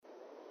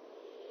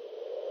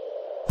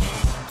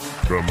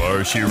From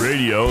RC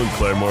Radio in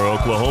Claremore,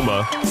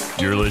 Oklahoma,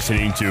 you're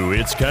listening to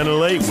It's Kinda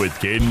Late with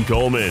Caden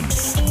Coleman.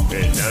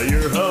 And now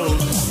your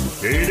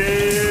host,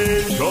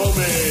 Caden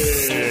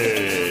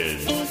Coleman.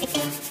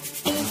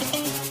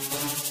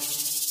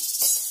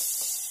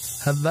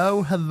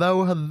 Hello,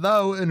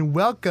 and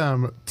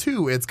welcome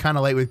to It's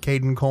Kinda Late with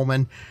Caden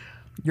Coleman,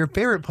 your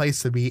favorite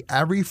place to be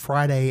every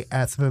Friday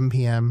at 7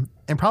 p.m.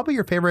 and probably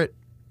your favorite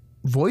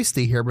voice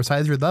to hear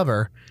besides your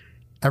lover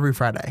every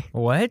Friday.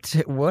 What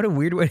a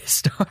weird way to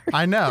start.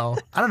 I know.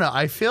 I don't know.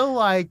 I feel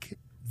like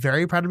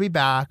very proud to be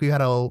back. We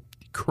had a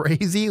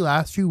crazy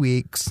last few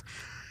weeks.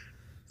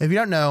 If you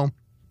don't know,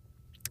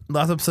 the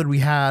last episode we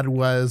had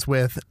was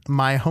with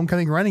my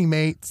homecoming running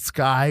mate,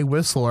 Sky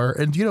Whistler.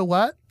 And do you know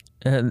what?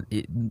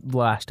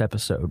 Last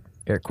episode,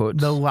 air quotes.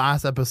 The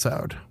last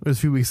episode was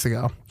a few weeks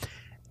ago.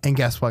 And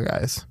guess what,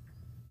 guys?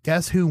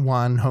 Guess who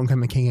won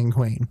Homecoming King and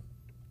Queen?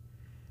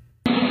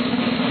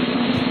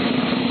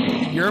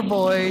 Your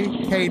boy,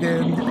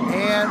 Caden,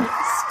 and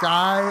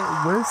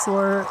Sky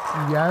Whistler.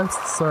 Yes,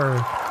 sir.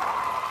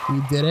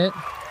 We did it.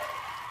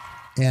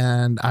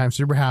 And I'm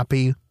super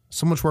happy.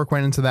 So much work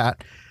went into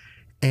that.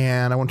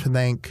 And I want to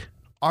thank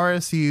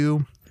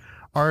RSU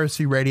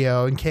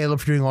Radio, and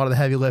Caleb for doing a lot of the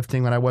heavy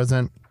lifting when I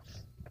wasn't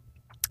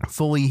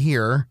fully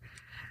here.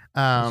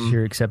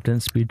 Your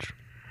acceptance speech.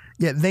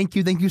 Yeah, thank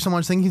you so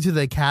much. Thank you to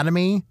the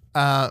Academy.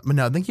 But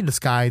no, thank you to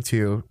Sky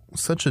too.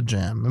 Such a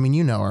gem. I mean,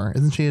 you know her.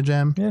 Isn't she a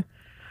gem? Yeah.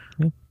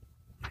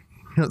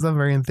 You don't sound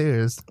very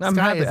enthused. I'm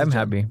happy.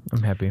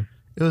 It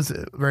was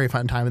a very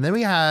fun time. And then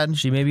we had...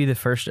 She may be the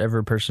first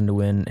ever person to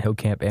win Hill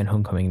Camp and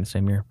Homecoming in the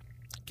same year.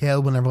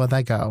 Caleb will never let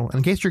that go. And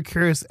in case you're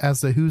curious as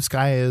to who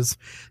Sky is,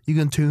 you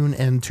can tune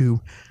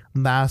into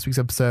last week's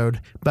episode.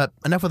 But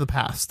enough of the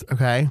past,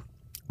 okay?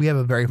 We have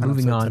a very fun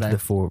Moving on today.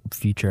 to the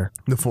future.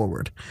 The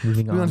forward.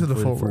 Moving on to the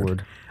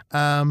forward.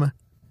 I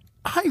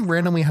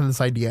randomly had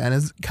this idea, and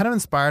it's kind of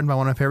inspired by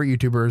one of my favorite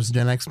YouTubers,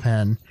 Gen X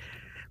Pen.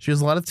 She has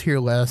a lot of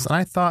tier lists, and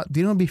I thought, do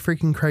you know what would be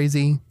freaking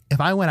crazy?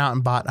 If I went out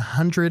and bought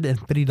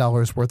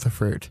 $150 worth of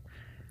fruit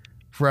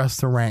for us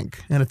to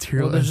rank in a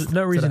tier list. There's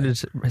no reason to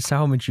say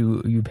how much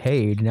you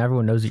paid, and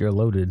everyone knows that you're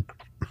loaded.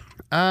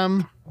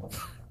 I'm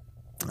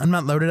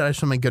not loaded. I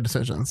just want to make good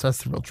decisions.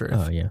 That's the real truth.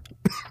 Oh, yeah.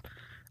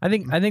 I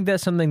think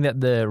that's something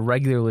that the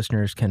regular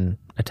listeners can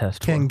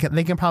attest to.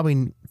 They can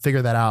probably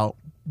figure that out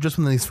just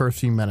within these first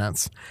few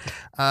minutes.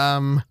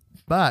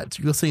 But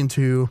you're listening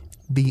to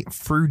the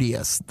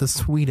fruitiest, the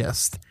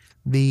sweetest,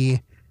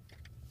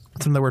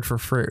 what's another word for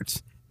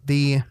fruit?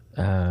 The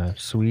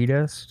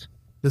sweetest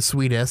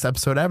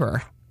episode ever.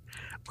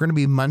 We're going to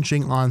be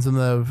munching on some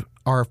of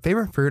our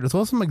favorite fruit as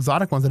well as some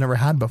exotic ones I never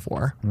had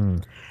before.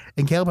 And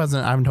I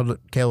haven't told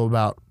Caleb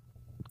about.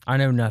 I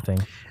know nothing.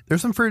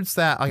 There's some fruits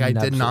that I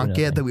did not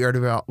get that we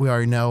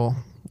already know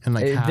and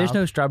If there's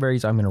no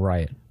strawberries, I'm going to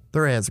riot.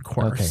 There is, of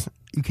course. Okay.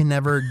 You can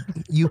never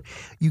you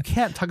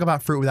can't talk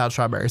about fruit without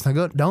strawberries.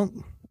 Now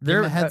don't.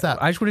 Give me a heads up.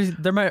 I just want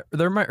to.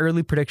 They're my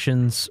early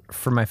predictions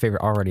for my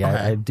favorite already. Okay.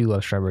 I do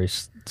love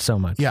strawberries so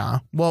much. Yeah.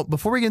 Well,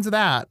 before we get into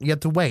that, you have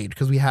to wait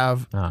because we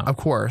have, of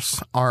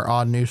course, our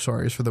odd news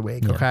stories for the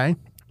week. Yeah. Okay.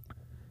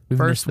 We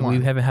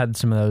haven't had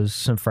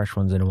some fresh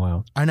ones in a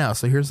while. I know.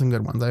 So here's some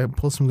good ones. I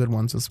pulled some good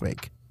ones this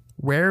week.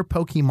 Rare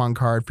Pokemon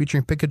card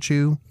featuring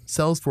Pikachu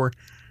sells for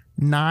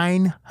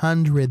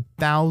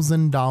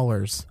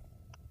 $900,000.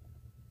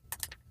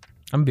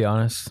 I'm gonna be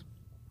honest,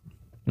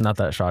 not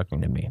that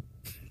shocking to me.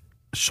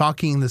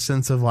 Shocking in the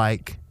sense of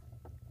like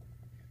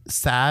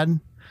sad?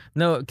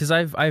 No, because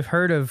I've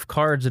heard of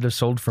cards that have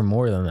sold for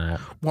more than that.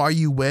 Well,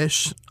 I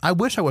wish I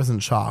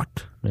wasn't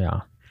shocked.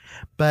 Yeah.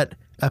 But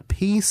a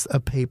piece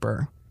of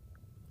paper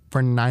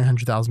for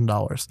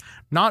 $900,000.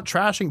 Not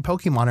trashing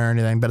Pokemon or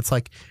anything, but it's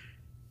like,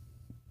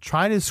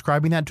 try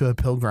describing that to a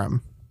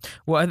pilgrim.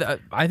 Well,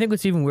 I think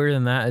what's even weirder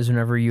than that is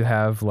whenever you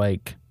have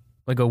like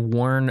a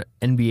worn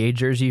NBA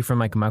jersey from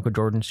like Michael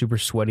Jordan, super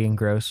sweaty and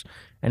gross,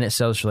 and it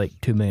sells for like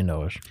 $2 million.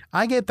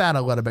 I get that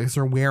a little bit because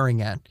they're wearing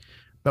it.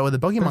 But with the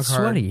Pokemon card...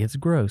 sweaty. It's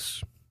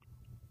gross.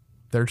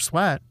 They're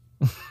sweat.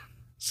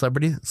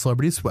 Celebrity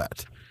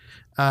sweat.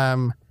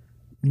 No.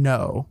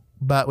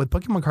 But with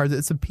Pokemon cards,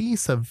 it's a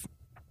piece of...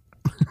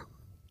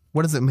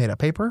 What is it made of?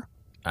 Paper?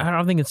 I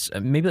don't think it's...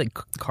 Maybe like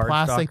cardstock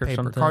plastic or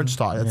paper. something.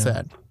 Cardstock, that's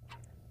it.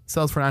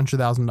 Sells for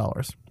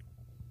 $900,000.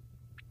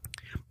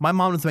 My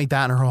mom doesn't make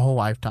that in her whole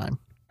lifetime.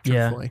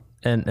 Truthfully.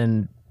 Yeah.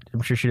 And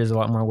I'm sure she does a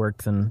lot more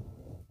work than...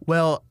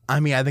 Well, I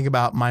mean, I think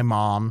about my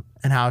mom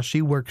and how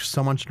she works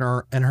so much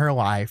in her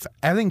life.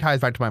 Everything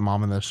ties back to my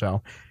mom in this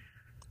show.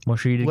 Well,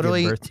 she did give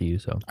birth to you,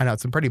 so... I know,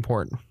 it's pretty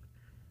important.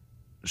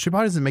 She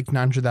probably doesn't make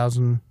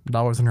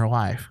 $900,000 in her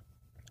life.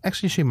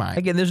 Actually, she might.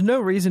 Again, there's no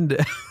reason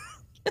to...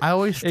 I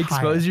always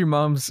expose your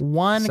mom's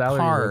one salary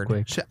card.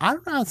 Real quick.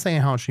 I'm not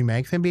saying how much she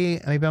makes. Maybe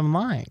I'm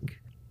lying.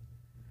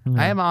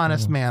 I am an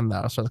honest man,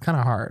 though, so it's kind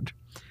of hard.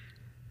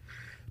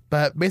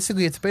 But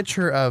basically, it's a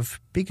picture of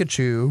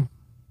Pikachu.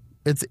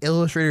 It's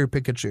illustrator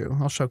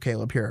Pikachu. I'll show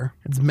Caleb here.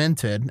 It's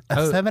minted.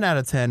 A 7 out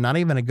of 10. Not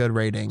even a good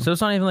rating. So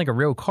it's not even like a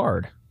real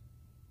card.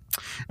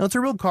 No, it's a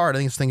real card.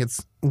 I think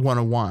it's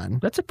 101.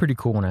 That's a pretty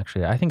cool one,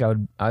 actually. I think I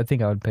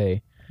would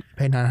pay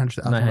Pay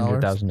 $900,000.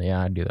 $900,000.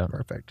 Yeah, I'd do that.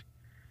 Perfect.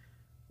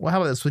 Well, how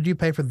about this? Would you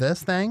pay for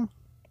this thing?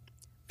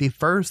 The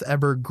first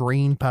ever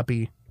green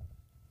puppy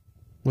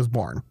was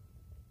born.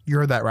 You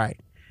heard that right.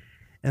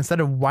 Instead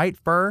of white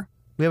fur,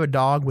 we have a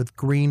dog with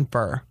green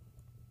fur.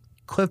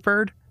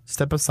 Clifford,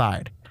 step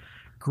aside.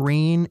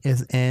 Green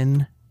is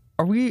in.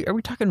 Are we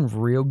talking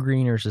real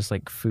green or is this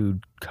like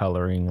food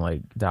coloring,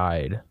 like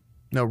dyed?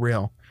 No,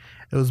 real.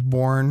 It was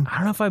born. I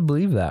don't know if I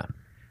believe that.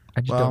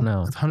 I just don't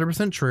know. It's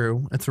 100%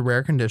 true. It's a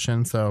rare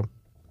condition, so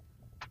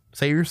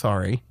say you're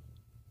sorry.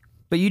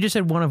 But you just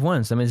said one of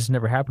one. So I mean, this has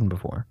never happened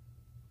before.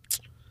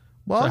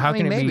 Well, So how I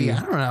mean, can it maybe. be- I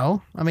don't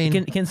know. I mean,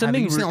 Can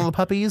something have you seen all the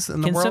puppies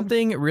in the Can world?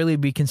 something really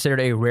be considered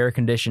a rare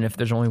condition if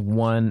there's only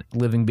one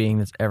living being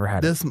that's ever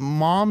had it? This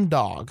mom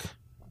dog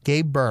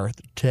gave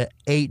birth to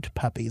 8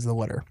 puppies, the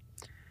litter.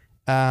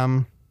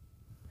 And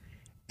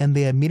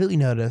they immediately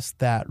noticed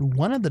that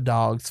one of the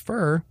dog's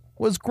fur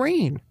was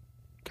green.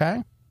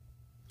 Okay.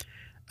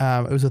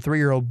 It was a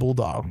 3-year-old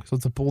bulldog. So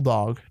it's a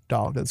bulldog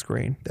dog that's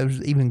green. That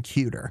was even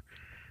cuter.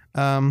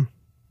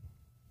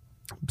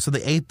 So the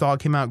 8th dog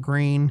came out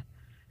green,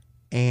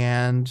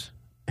 and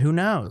who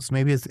knows?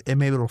 Maybe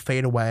it'll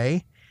fade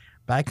away.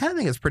 But I kind of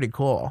think it's pretty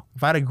cool.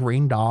 If I had a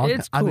green dog,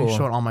 It's I'd be cool.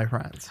 showing all my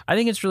friends. I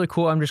think it's really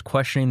cool. I'm just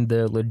questioning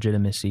the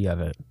legitimacy of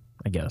it,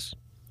 I guess.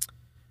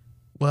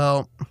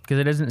 Well, Because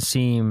it doesn't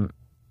seem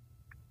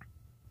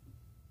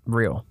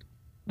real.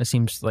 It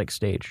seems like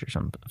staged or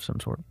some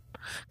sort.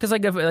 Because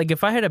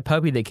if I had a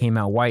puppy that came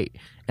out white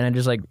and I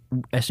just like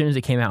as soon as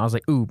it came out I was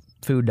like, ooh,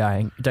 food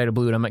dyed of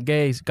blue, and I'm like,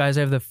 guys, I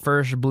have the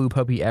first blue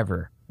puppy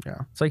ever.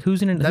 yeah. It's like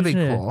who's That'd be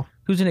cool.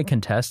 Who's gonna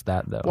contest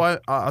that though? Well,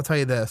 I'll tell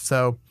you this.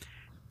 So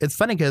it's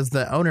funny because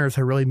the owners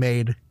have really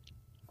made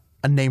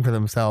a name for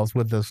themselves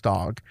with this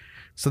dog.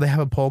 So they have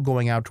a poll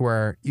going out to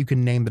where you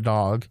can name the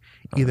dog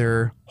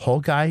either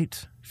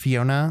Holgite,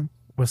 Fiona,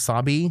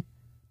 Wasabi,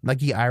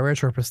 Lucky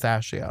Irish, or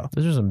Pistachio.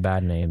 Those are some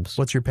bad names.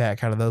 What's your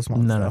pick out of those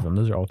ones? None though? of them.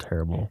 Those are all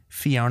terrible.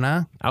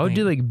 Fiona. I would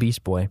do like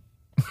Beast Boy.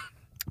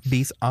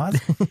 Beast Oz.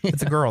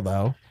 It's a girl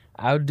though.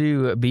 I would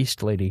do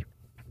Beast Lady,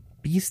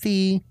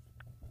 Beastie.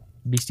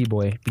 Beastie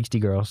Boy, Beastie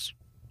Girls.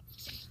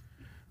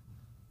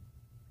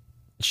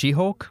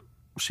 She-Hulk.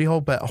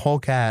 She-Hulk, but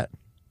Hulkcat.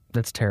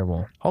 That's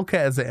terrible.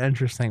 Hulkcat is an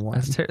interesting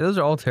one. Those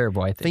are all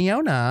terrible. I think.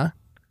 Fiona.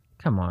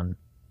 Come on,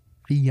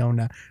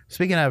 Fiona.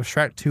 Speaking of,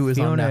 Shrek 2 is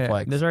on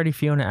Netflix. There's already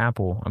Fiona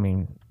Apple. I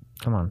mean,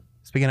 come on.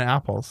 Speaking of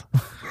apples.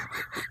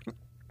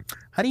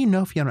 How do you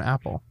know Fiona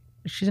Apple?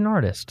 She's an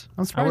artist.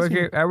 I'm I surprised.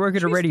 work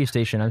at a radio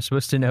station. I'm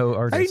supposed to know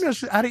How do you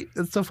artists. know?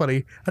 It's so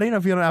funny. How do you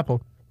know Fiona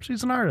Apple?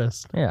 She's an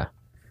artist. Yeah.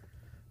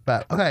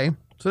 But okay,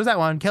 so there's that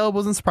one. Caleb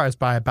wasn't surprised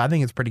by it, but I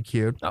think it's pretty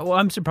cute. Well,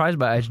 I'm surprised,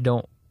 but I just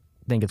don't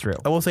think it's real.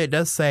 I will say it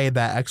does say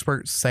that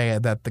experts say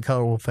that the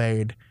color will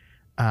fade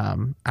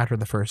after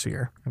the first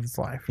year of its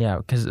life. Yeah,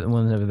 because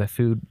when the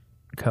food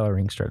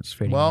coloring starts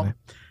fading Well, away.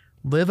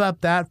 live up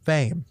that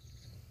fame,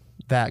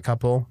 that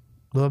couple.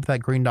 Live up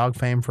that green dog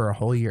fame for a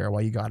whole year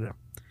while you got it.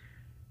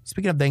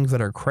 Speaking of things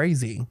that are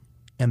crazy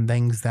and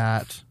things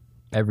that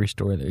Every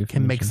story that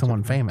can make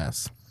someone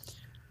famous,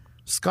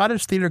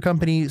 Scottish theater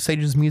company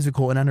stages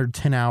musical in under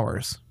 10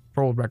 hours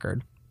for world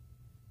record.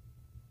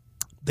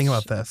 Think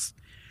about this.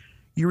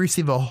 You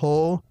receive a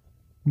whole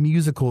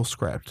musical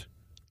script.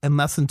 In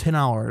less than 10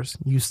 hours,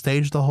 you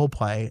stage the whole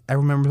play.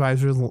 Everyone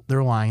memorizes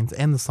their lines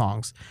and the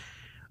songs.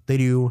 They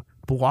do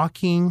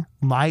blocking,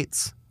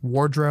 lights,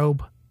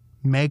 wardrobe,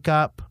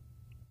 makeup,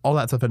 all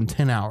that stuff in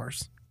 10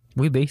 hours.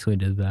 We basically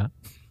did that.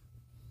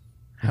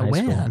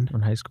 When?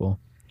 In high school.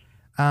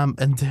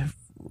 In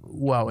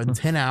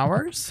 10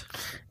 hours?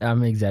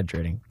 I'm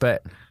exaggerating,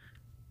 but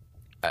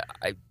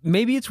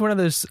maybe it's one of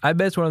those. I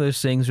bet it's one of those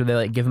things where they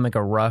like give them like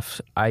a rough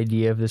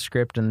idea of the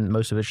script, and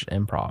most of it's just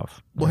improv.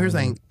 Well, here's the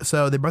thing.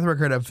 So they broke the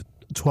record of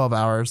 12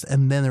 hours,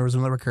 and then there was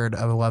another record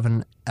of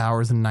 11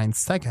 hours and 9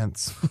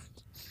 seconds.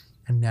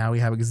 And now we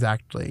have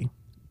exactly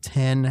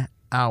 10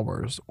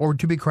 hours, or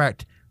to be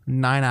correct,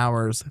 9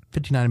 hours,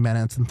 59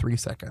 minutes, and 3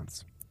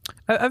 seconds.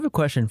 I have a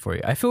question for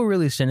you. I feel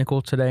really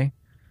cynical today,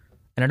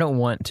 and I don't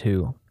want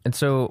to. And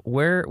so,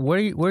 what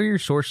are your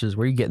sources?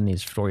 Where are you getting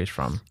these stories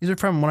from? These are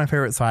from one of my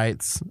favorite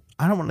sites.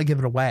 I don't want to give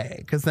it away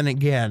because then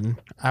again,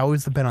 I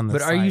always depend on this.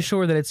 But are you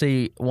sure that it's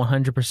a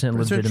 100%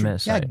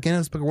 legitimate Yeah, site?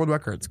 Guinness Book of World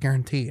Records,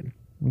 guaranteed.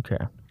 Okay.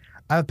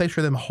 I have a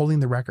picture of them holding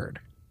the record.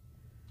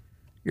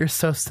 You're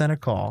so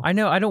cynical. I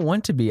know. I don't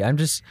want to be. I'm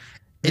just.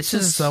 It's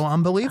just so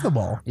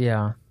unbelievable.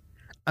 Yeah.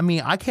 I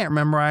mean, I can't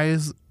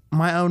memorize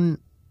my own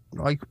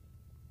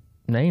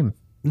Name.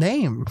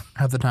 name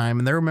half the time,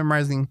 and they're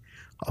memorizing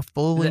a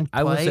full-length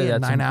I would play say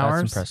in that's 9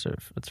 hours. That's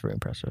impressive. That's very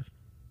impressive.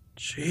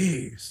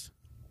 Jeez,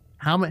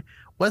 how many?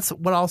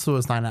 What also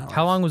is 9 hours?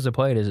 How long was the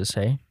play? Does it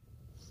say?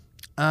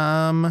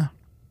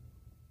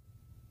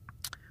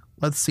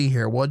 Let's see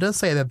here. Well, it does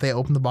say that they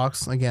opened the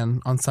box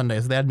again on Sunday,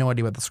 so they had no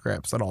idea about the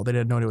scripts at all. They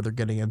had no idea what they're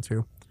getting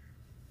into.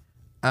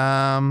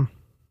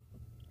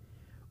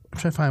 I'm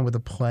trying to find what the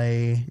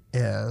play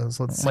is.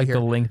 Let's see Like here.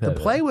 the length The of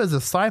play it. was a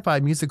sci-fi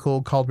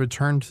musical called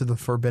Return to the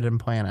Forbidden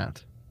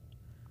Planet.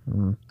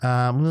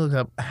 Let me look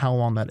up how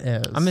long that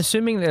is. I'm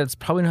assuming that it's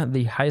probably not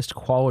the highest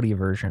quality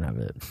version of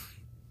it.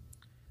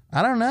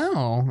 I don't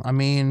know. I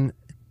mean,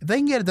 if they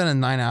can get it done in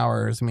 9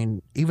 hours, I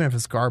mean, even if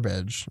it's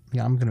garbage,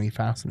 yeah, I'm going to be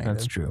fascinated.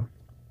 That's true.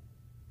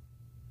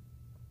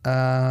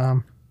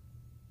 Trying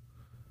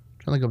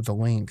to look up the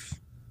length.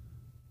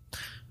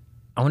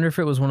 I wonder if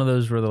it was one of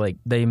those where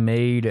they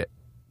made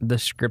the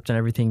script and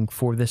everything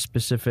for this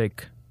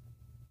specific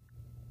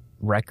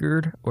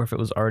record, or if it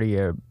was already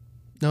a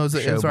No, it's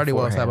show already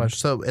well beforehand. established.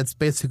 So it's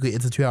basically,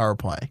 it's a 2-hour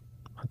play.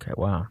 Okay,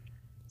 wow.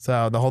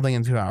 So the whole thing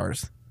in 2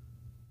 hours.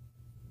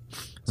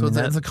 So I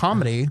mean, it's a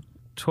comedy.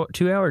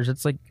 2 hours.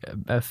 It's like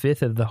a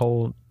fifth of the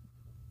whole.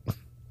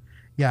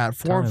 Yeah,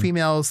 4 Time.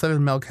 female,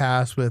 7 male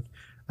cast with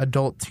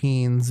adult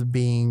teens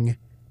being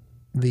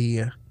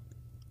the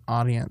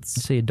audience,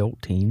 You say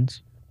adult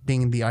teens.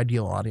 being the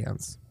ideal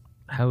audience.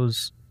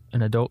 How's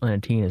an adult and a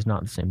teen is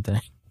not the same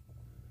thing?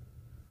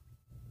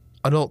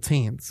 Adult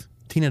teens,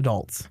 teen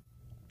adults.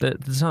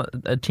 That's not,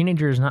 a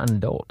teenager is not an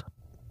adult.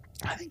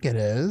 I think it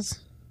is.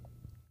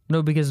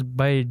 No, because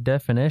by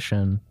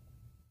definition.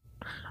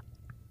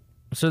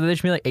 So they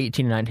should be like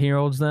 18 and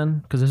 19-year-olds then?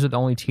 Because those are the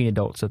only teen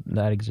adults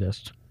that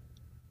exist.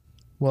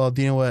 Well,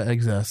 do you know what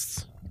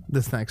exists?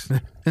 This next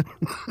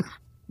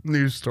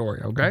news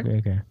story, okay?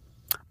 Okay.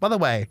 By the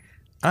way,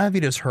 I don't know if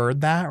you just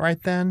heard that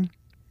right then.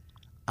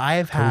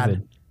 I've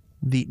had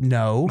COVID.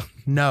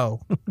 No,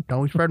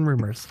 don't be spreading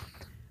rumors.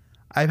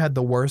 I've had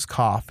the worst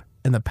cough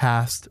in the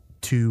past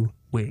 2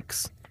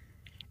 weeks.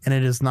 And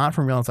it is not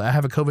from illness. I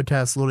have a COVID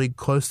test literally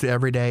close to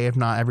every day, if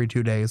not every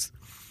 2 days.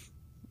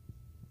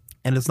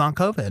 And it's not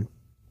COVID.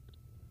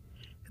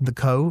 The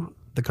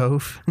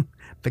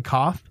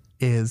cough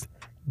is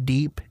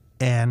deep,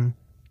 and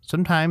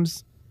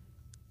sometimes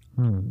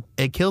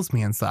it kills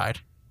me inside.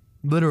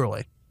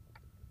 Literally.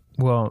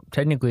 Well,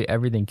 technically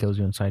everything kills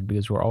you inside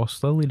because we're all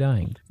slowly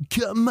dying.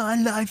 Cut my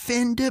life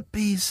into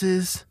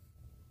pieces.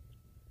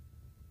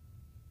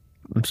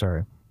 I'm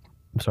sorry.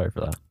 I'm sorry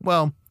for that.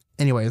 Well,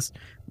 anyways,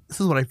 this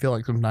is what I feel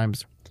like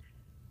sometimes.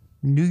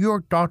 New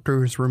York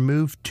doctors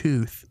remove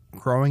tooth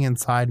growing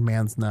inside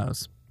man's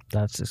nose.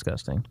 That's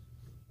disgusting.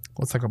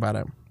 Let's talk about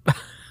it.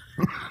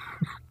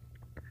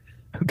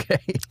 Okay.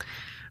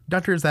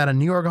 Doctors at a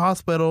New York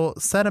hospital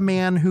said a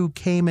man who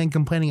came in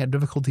complaining of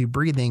difficulty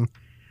breathing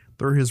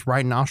through his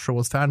right nostril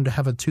was found to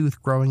have a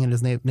tooth growing in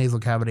his nasal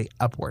cavity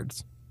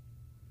upwards.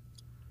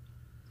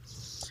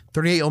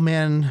 38-year-old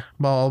man,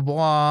 blah, blah,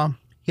 blah.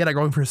 He had it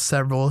growing for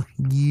several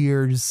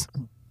years.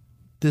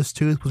 This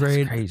tooth was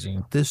ready. That's crazy.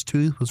 This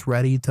tooth was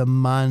ready to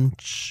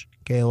munch,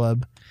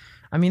 Caleb.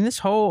 I mean,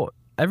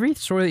 every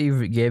story that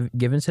you've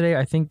given today,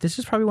 I think this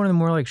is probably one of the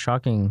more like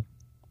shocking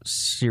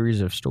series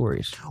of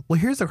stories. Well,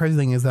 here's the crazy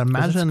thing is that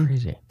 'Cause it's imagine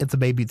crazy. it's a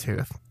baby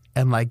tooth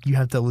and like you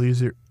have to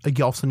lose your, like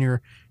all of a sudden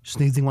you're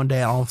sneezing one day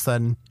and all of a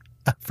sudden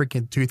a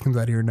freaking tooth comes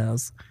out of your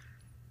nose.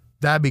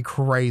 That'd be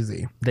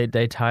crazy.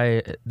 They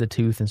tie the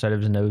tooth inside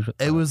of his nose.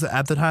 It was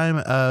at the time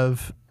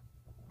of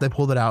they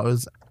pulled it out. It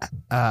was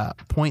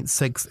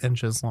 0.6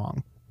 inches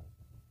long.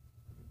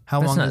 How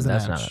long is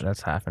an inch?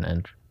 That's half an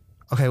inch.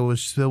 Okay, well,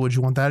 so would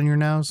you want that in your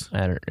nose?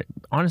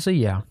 Honestly,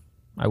 yeah,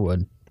 I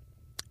would.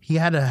 He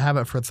had to have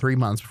it for 3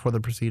 months before the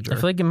procedure. I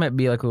feel like it might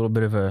be like a little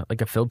bit of a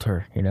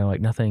filter,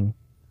 like nothing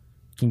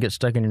can get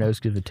stuck in your nose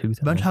because of a tooth.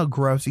 I Imagine think. how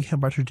gross you can't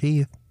brush your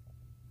teeth.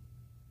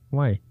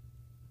 Why?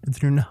 It's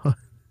in your nose.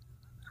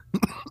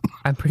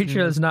 I'm pretty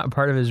sure that's not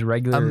part of his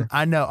regular.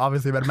 I know,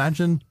 obviously, but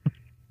imagine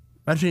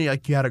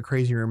like you had a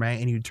crazy roommate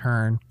and you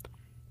turn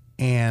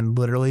and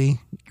literally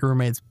your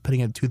roommate's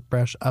putting a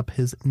toothbrush up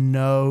his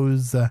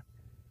nose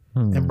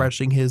and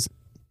brushing his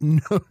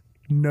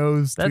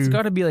nose That's tooth.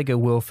 got to be like a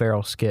Will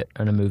Ferrell skit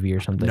in a movie or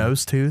something.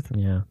 Nose tooth?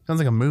 Yeah, Sounds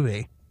like a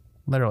movie.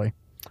 Literally.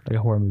 like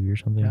a horror movie or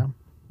something. Yeah.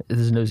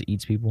 His nose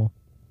eats people.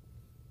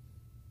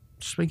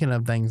 Speaking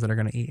of things that are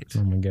going to eat,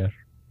 Oh my gosh.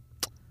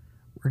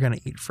 we're going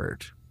to eat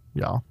fruit,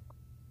 y'all.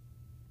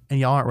 And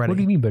y'all aren't ready. What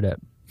do you mean by that?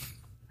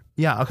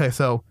 Yeah, okay,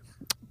 so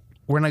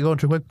we're going to go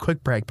into a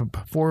quick break, but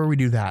before we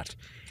do that,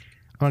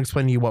 I'm going to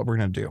explain to you what we're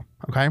going to do,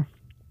 okay?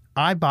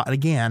 I bought,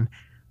 again,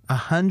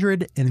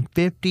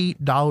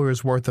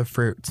 $150 worth of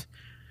fruit.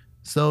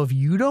 So if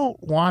you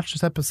don't watch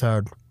this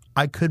episode,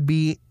 I could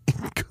be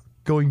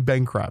going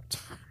bankrupt.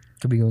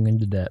 Could be going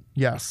into debt.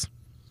 Yes.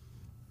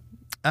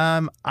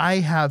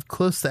 I have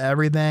close to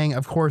everything.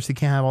 Of course, you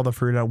can't have all the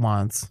fruit at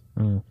once.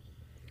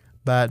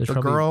 But There's the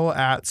probably- girl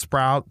at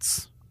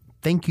Sprouts,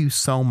 thank you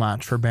so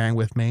much for bearing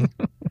with me.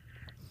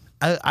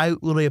 I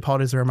literally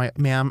apologize to her. I'm like,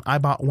 ma'am, I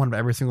bought one of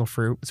every single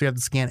fruit, so you have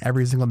to scan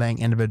every single thing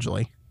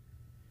individually.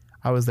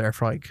 I was there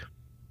for like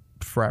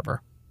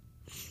forever.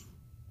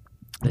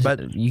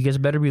 But You guys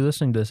better be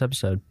listening to this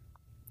episode.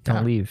 Don't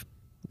Yeah. leave.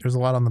 there's a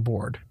lot on the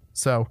board.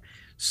 So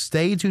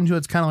stay tuned to it.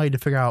 It's kind of late to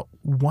figure out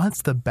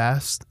what's the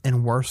best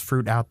and worst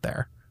fruit out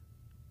there.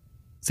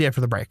 See you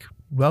after the break.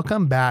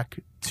 Welcome back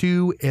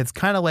to It's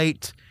Kind of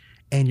Late,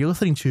 and you're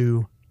listening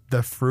to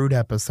the fruit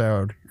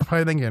episode. You're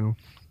probably thinking,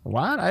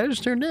 What? I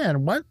just tuned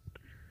in. What?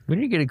 We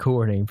need to get a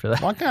cooler name for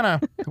that. What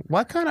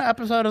kind of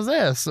episode is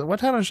this? What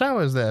kind of show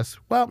is this?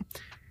 Well,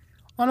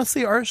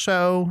 honestly, our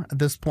show at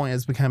this point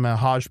has become a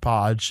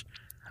hodgepodge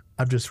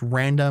of just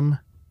random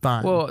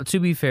fun. Well, to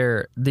be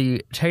fair,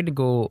 the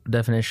technical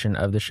definition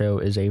of the show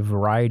is a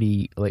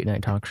variety late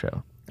night talk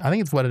show. I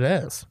think it's what it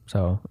is.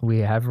 So we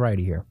have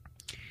variety here.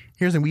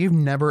 Here's the thing: we've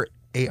never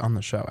ate on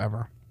the show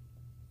ever.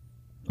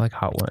 Like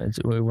hot ones.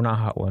 We're not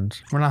hot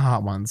ones. We're not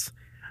hot ones,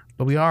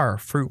 but we are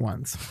fruit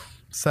ones.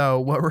 So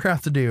what we're going to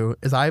have to do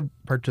is I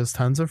purchased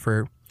tons of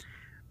fruit,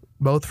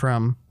 both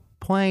from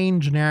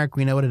plain, generic,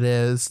 we know what it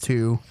is,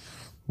 to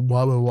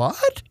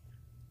what?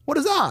 What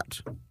is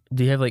that?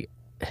 Do you have like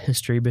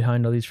history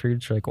behind all these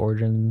fruits, or like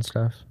origins and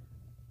stuff?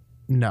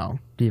 No.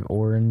 Do you have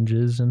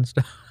oranges and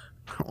stuff?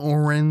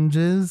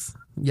 Oranges?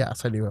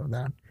 Yes, I do have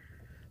that.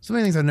 So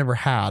many things I've never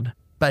had.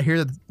 But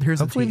here's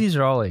Hopefully the tea. these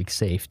are all like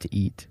safe to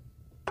eat.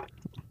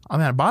 I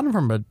mean, I bought them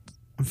from a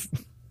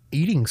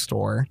eating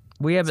store.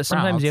 Well, yeah, but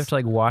sometimes you have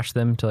Sprouts. to like wash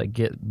them to like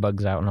get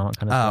bugs out and all that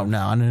kind of Oh, stuff.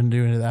 no, I didn't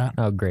do any of that.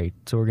 Oh, great.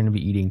 So we're going to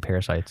be eating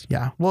parasites.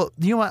 Yeah. Well,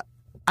 you know what?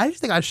 I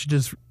just think I should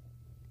just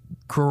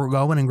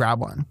go in and grab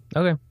one.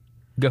 Okay.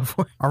 Go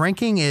for it. Our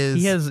ranking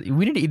is...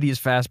 We need to eat these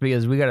fast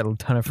because we got a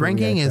ton of fruit.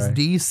 ranking we is gotta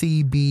D,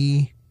 C,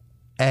 B,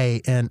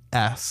 A, and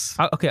S.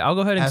 try. Okay, I'll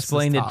go ahead and S is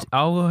explain it. top.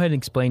 I'll go ahead and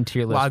explain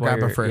tier list. Well, I'll while grab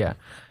a you're- fruit. Yeah.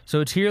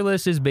 So tier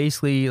list is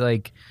basically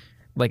like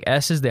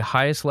S is the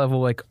highest level.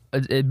 Like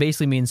it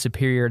basically means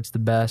superior. It's the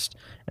best,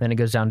 and then it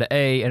goes down to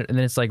A, and then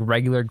it's like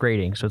regular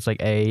grading. So it's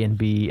like A and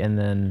B, and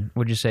then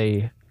would you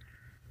say?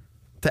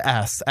 To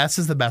S. S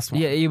is the best one.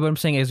 Yeah, what I'm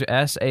saying is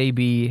S, A,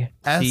 B,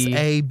 S, C,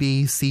 A,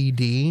 B, C,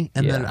 D.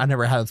 And then Yeah. I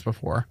never had this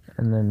before.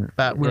 and then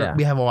But yeah.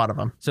 we have a lot of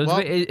them. So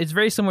Well, it's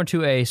very similar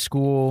to a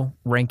school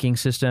ranking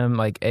system,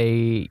 like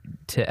A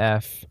to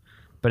F,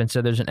 but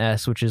instead there's an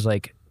S, which is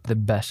like the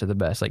best of the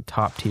best, like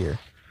top tier.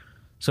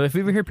 So if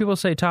you ever hear people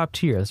say top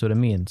tier, that's what it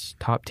means.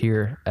 Top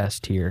tier, S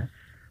tier.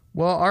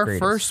 well, our greatest.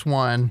 first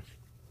one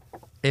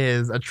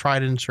is a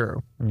tried and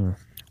true. We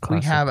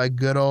Classic. have a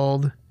good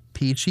old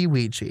Peachy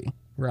Weechy,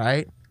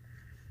 right?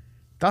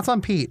 Thoughts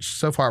on peach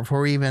so far before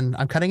we even...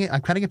 I'm cutting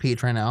a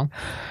peach right now.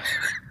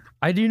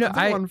 I do know.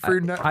 That's the one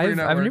Food Net- Food I've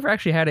Network. never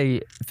actually had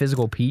a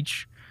physical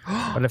peach,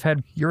 but I've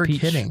had You're peach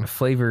kidding.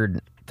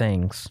 flavored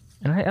things,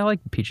 and I like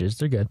peaches.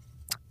 They're good.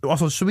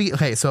 Also, should we...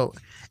 Okay, so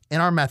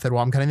in our method,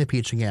 while I'm cutting the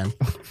peach again,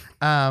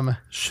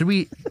 should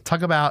we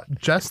talk about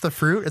just the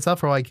fruit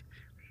itself or like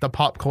the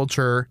pop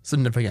culture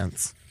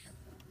significance?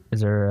 Is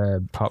there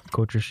a pop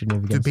culture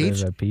significance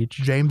peach? of a peach?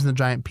 James and the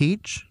Giant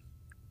Peach?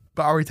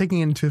 But are we taking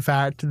into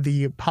fact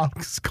the pop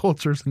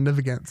culture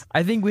significance?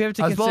 I think we have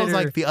to As well consider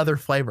as like the other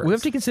flavors. we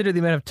have to consider the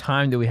amount of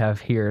time that we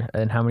have here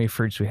and how many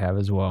fruits we have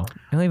as well.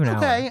 Only an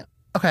hour.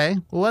 Okay.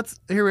 Well,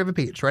 here we have a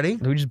peach. Ready?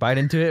 Do we just bite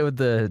into it with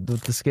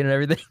the skin and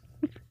everything?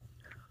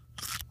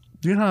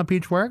 Do you know how a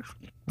peach works?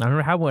 I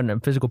never had one a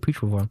physical peach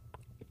before.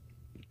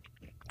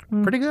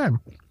 Pretty good.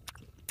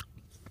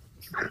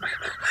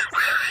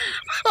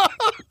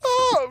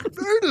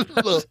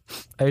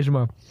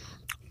 ASMR.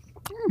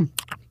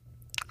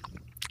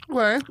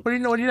 Okay.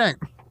 What do you think?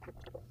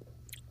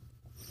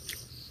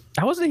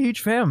 I wasn't a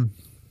huge fan.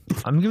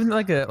 I'm giving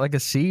it like a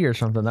C or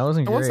something. That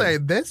wasn't I great. will say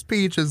this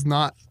peach is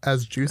not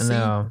as juicy.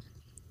 No.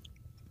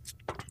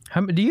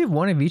 Do you have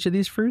one of each of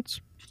these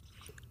fruits?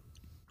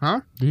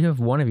 Huh? Do you have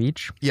one of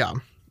each? Yeah.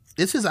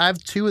 I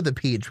have two of the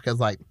peach because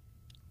like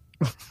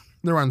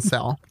they're on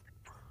sale.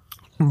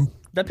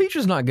 That peach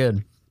is not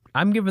good.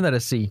 I'm giving that a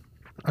C.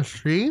 A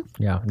she?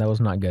 Yeah, that was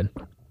not good.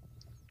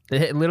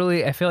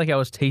 Literally, I feel like I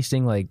was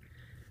tasting like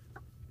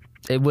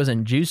it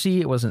wasn't juicy,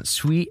 it wasn't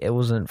sweet, it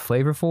wasn't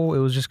flavorful. It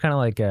was just kind of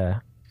like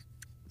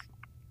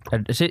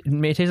it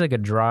may taste like a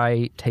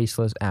dry,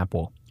 tasteless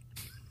apple.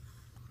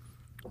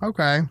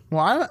 Okay.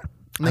 Well,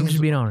 I'm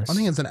just being honest. I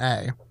think it's an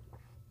A.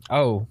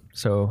 Oh,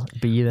 so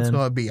B then? Let's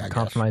go with B, I guess.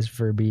 Compromise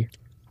for a B.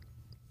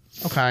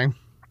 Okay.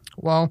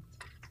 Well,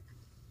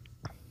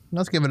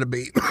 let's give it a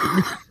B.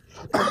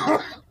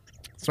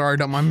 Sorry,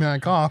 don't mind me. I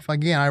cough.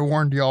 Again, I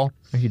warned y'all.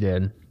 You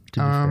did. To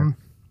be fair.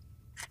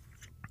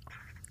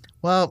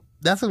 Well,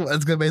 that's what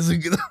it's gonna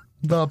basically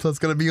the episode's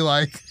gonna be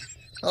like.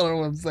 I don't know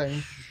what I'm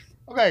saying.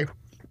 Okay,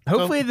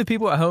 Hopefully, the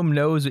people at home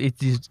knows what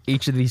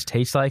each of these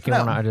taste like, and No.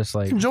 we're not just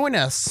like. join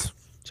us.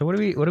 So what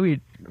do we? We're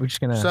just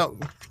gonna. So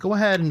go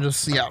ahead and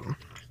just we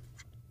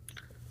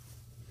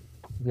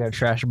got a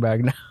trash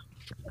bag now.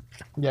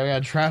 we got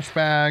a trash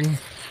bag.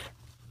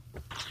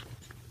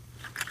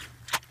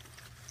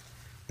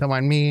 Don't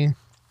mind me.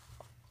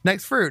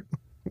 Next fruit.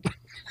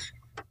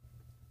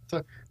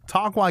 So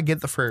talk while I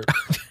get the fruit.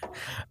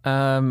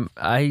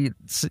 I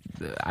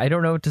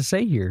don't know what to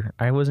say here.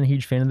 I wasn't a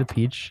huge fan of the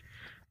peach,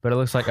 but it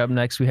looks like up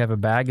next we have a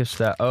bag of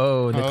stuff.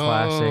 Oh, the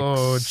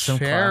classics. Some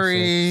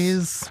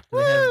cherries.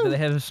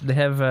 classics. Do they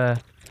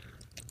have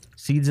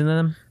seeds in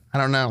them? I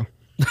don't know.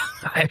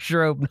 I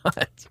sure hope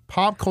not.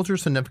 Pop culture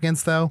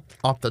significance, though,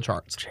 off the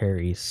charts.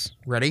 Cherries.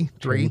 Ready?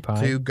 Cherry 3,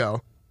 pie. 2,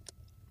 go.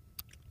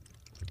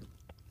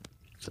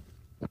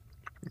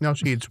 No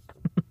seeds.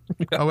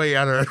 Oh, wait,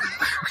 I don't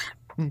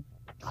know.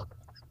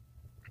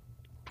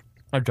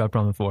 I dropped it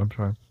on the floor. I'm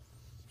sorry.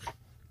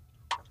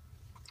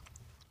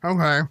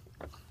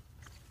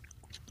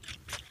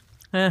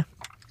 Okay.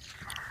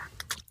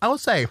 I would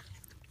say,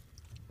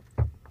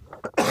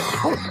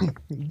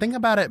 think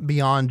about it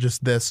beyond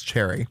just this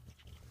cherry.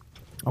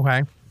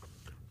 Okay?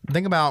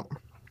 Think about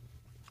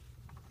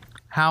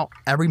how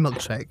every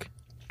milkshake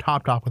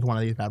topped off with one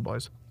of these bad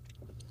boys.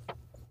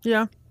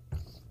 Yeah.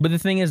 But the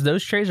thing is,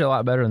 those cherries are a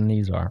lot better than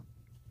these are.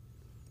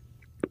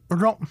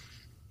 No.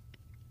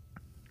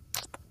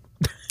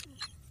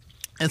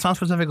 It's not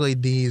specifically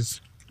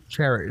these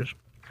cherries.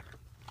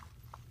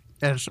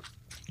 It's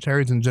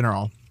cherries in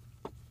general.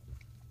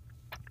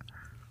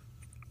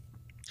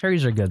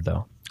 Cherries are good,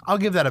 though. I'll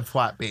give that a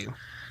flat B.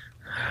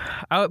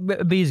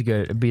 B is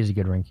good. B is a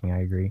good ranking.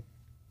 I agree.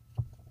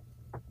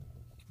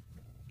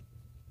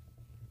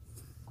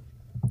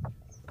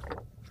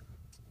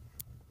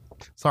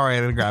 Sorry,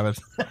 I didn't grab it.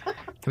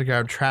 Gonna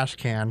grab a trash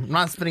can. I'm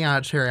not spitting out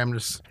a cherry. I'm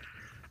just.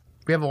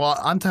 We have a lot.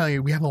 I'm telling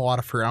you, we have a lot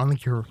of fruit. I don't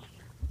think you're.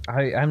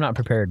 I'm not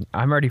prepared.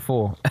 I'm already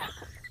full.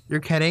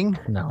 You're kidding?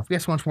 No. We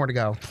have so much more to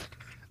go.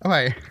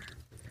 Okay.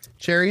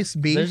 Cherries,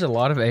 B. There's a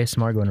lot of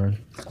ASMR going on.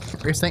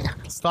 You're saying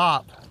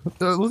stop.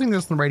 Losing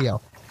this on the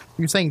radio.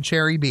 You're saying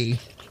cherry B.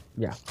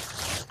 Yeah.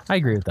 I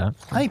agree with that.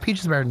 I think peach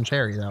is better than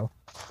cherry though.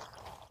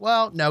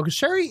 Well, no, because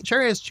cherry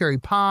has cherry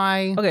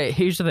pie. Okay,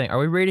 here's the thing. Are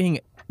we rating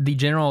the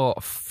general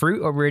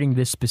fruit or rating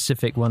this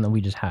specific one that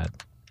we just had?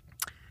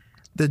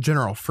 The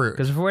general fruit.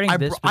 Because if we're rating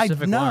this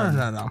specific one...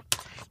 No.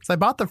 Because I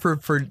bought the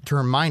fruit to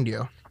remind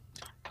you.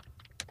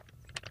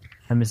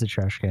 I missed the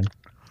trash can.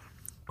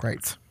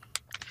 Great.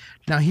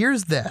 Now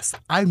here's this.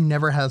 I've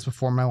never had this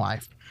before in my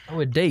life. Oh,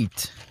 a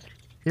date.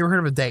 You ever heard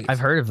of a date? I've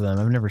heard of them.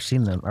 I've never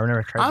seen them. I've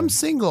never tried them. I'm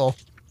single.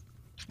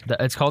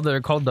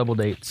 They're called double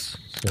dates.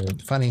 So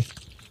Funny.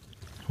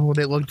 Oh,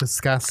 they look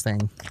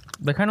disgusting.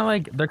 they're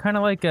kind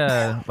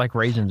of like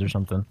raisins or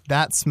something.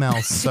 That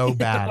smells so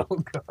bad. Oh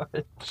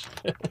god.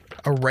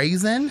 A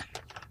raisin?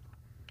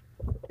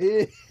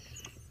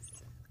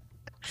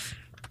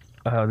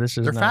 Oh, this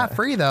is They're fat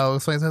free though,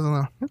 so it says on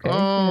the. Okay.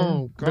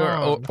 Oh They're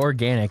god.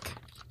 organic.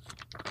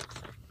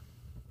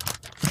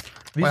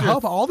 Well, I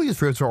hope all these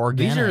fruits are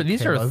organic.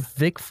 These are Caleb.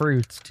 thick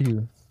fruits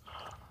too.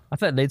 I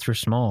thought dates were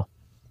small.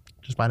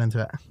 Just bite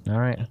into it. All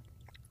right.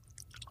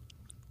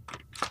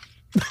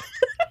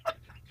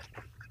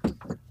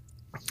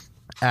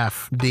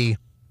 F D.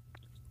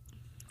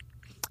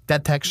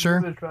 That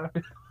texture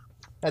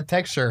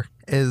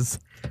is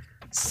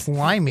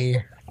slimy.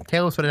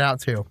 Caleb spit it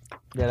out too.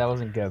 Yeah, that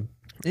wasn't good.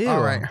 Ew.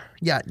 All right.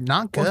 Yeah,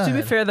 not good. Well, to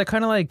be fair, they're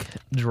kind of like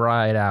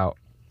dried out,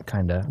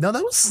 kind of. No,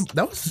 that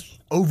was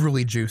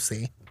overly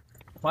juicy.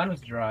 Mine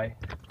was dry.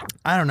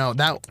 I don't know.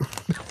 That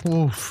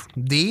oof.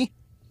 D?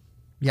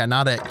 Yeah,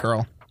 not it,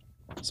 girl.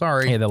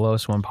 Sorry. Hey, the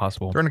lowest one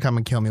possible. They're gonna come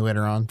and kill me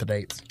later on the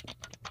dates.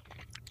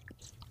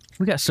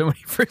 We got so many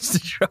fruits to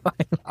try.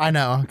 I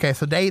know. Okay,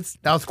 so dates,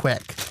 that was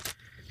quick.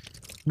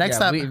 Next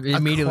up,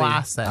 a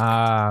classic.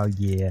 Oh,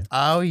 yeah.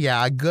 Oh,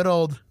 yeah. A good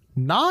old,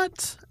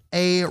 not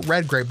a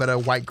red grape, but a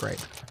white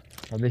grape.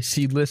 Are they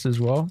seedless as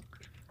well?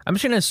 I'm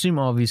just going to assume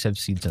all of these have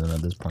seeds in them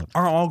at this point.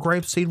 Are all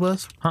grapes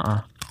seedless?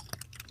 That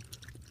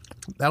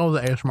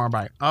was an ASMR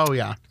bite. Oh,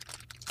 yeah.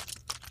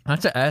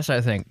 That's an S, I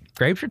think.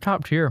 Grapes are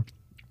top tier.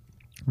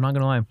 I'm not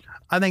going to lie.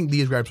 I think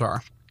these grapes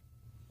are.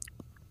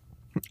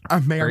 I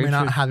may or may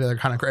not have the other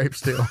kind of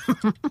grapes, too.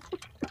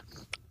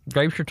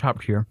 Grapes are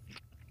top tier.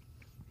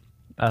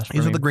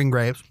 These are the green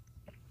grapes.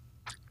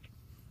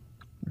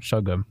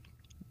 So good.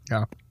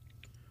 Yeah.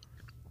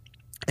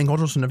 And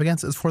cultural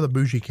significance is for the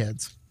bougie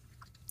kids.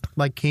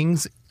 Like,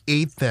 kings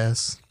eat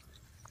this.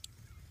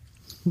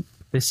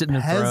 They sit in the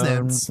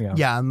Peasants. throne.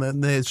 Yeah, and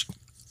then they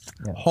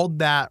hold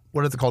that,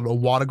 what is it called? A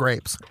wad of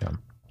grapes. Yeah.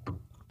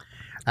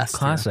 S tier.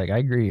 Classic. I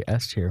agree.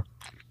 S tier.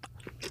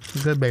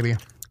 Good, baby.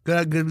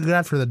 Good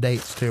after the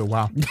dates, too.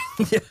 Wow.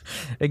 Yeah.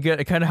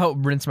 It kind of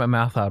helped rinse my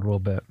mouth out a little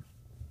bit.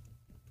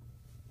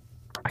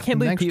 I can't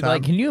believe people,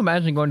 like, can you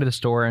imagine going to the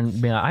store and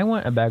being like, I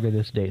want a bag of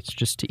this dates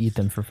just to eat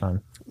them for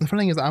fun? The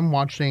funny thing is, I'm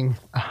watching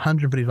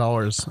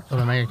 $150 of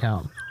a bank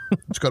account.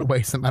 It's going to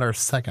waste a matter of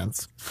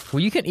seconds. Well,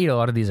 you can eat a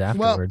lot of these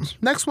afterwards. Well,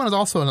 next one is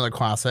also another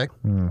classic.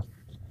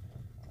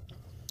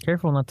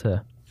 Careful not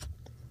to.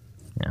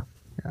 Yeah.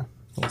 Yeah. A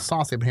little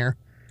saucy up in here.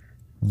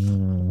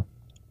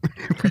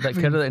 Cut it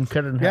in half.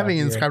 You haven't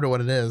even described what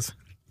it is.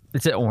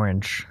 It's an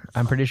orange.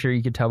 I'm pretty sure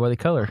you could tell by the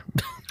color.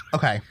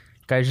 Okay.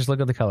 Guys, just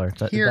look at the color. It's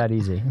that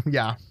easy.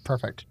 Yeah,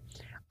 perfect.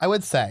 I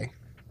would say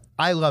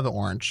I love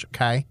orange,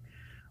 okay?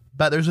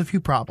 But there's a few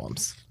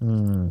problems.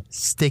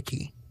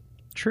 Sticky.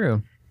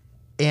 True.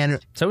 And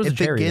so is if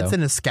the cherry, it gets though.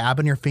 in a scab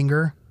in your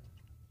finger.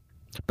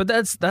 But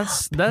that's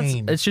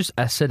it's just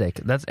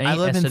acidic. That's any I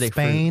live in acidic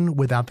Spain fruit.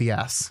 without the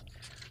S.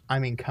 I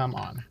mean, come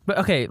on. But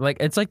okay, like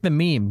it's like the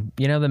meme.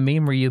 You know the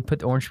meme where you put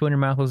the orange peel in your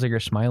mouth looks like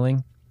you're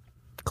smiling?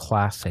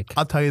 Classic.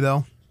 I'll tell you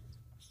though,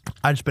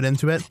 I just bit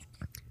into it.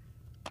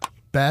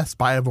 Best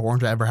bite of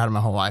orange I ever had in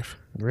my whole life.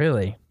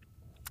 Really?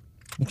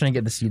 I'm trying to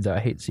get the seeds out. I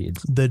hate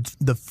seeds.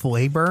 The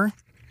flavor,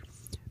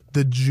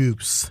 the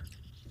juice.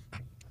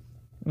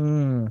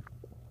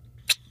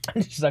 I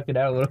just sucked it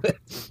out a little bit.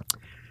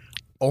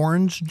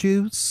 Orange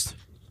juice.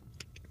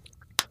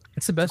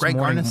 It's the best Greg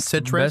morning, Garden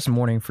citrus. best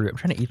morning fruit. I'm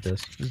trying to eat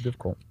this. This is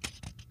difficult.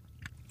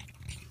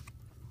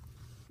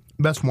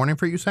 Best morning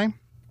fruit, you say?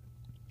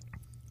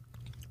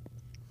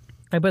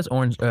 My best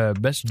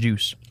best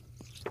juice.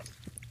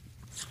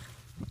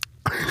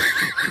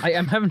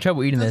 I'm having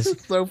trouble eating this. This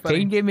is so funny.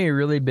 Kane gave me a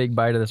really big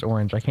bite of this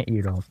orange. I can't eat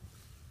it all.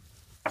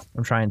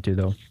 I'm trying to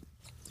though.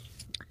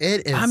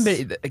 It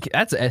is.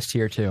 That's an S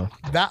tier too.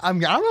 That I don't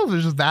know if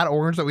it's just that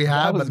orange that we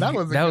had, but that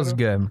was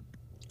good.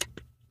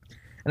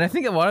 And I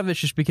think a lot of it's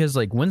just because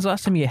like, when's the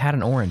last time you had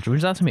an orange?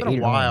 When's the last time you ate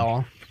a while. an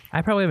orange?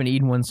 I probably haven't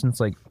eaten one since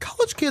like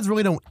College kids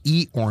really don't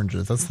eat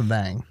oranges. That's the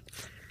thing.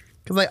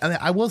 Because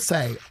I will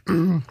say,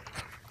 I'm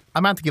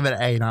about to give it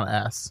an A, not an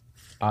S.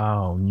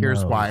 Oh no.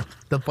 Here's why.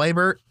 The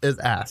flavor is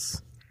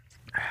S.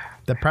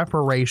 The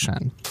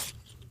preparation,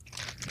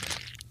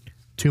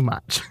 too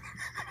much.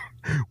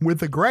 With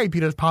the grape,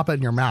 you just pop it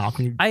in your mouth.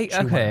 And you chew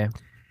okay. it.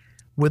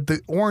 With the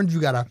orange, you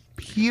gotta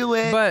peel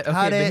it,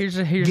 cut it,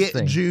 here's get the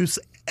thing. Juice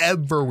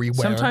everywhere.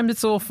 Sometimes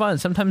it's a little fun.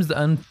 Sometimes the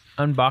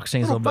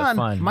unboxing is a little bit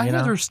fun. My you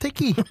hands know? are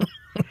sticky.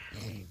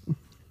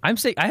 I'm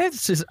saying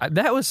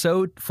that was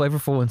so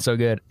flavorful and so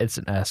good. It's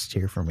an S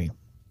tier for me.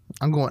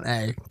 I'm going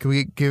A. Can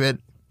we give it?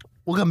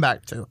 We'll come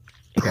back to.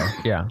 Okay.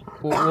 Yeah.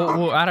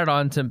 We'll add it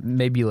on to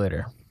maybe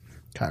later.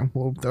 Okay,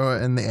 we'll throw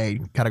it in the A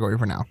category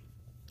for now.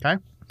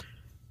 Okay,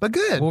 but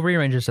good. We'll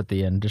rearrange this at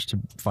the end just to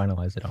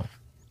finalize it all.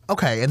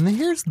 Okay, and then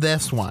here's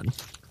this one.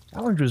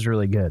 That orange was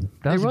really good.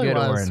 That was It really a good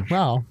was. orange.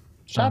 Wow.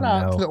 Shout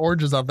out no. to the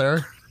oranges out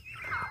there.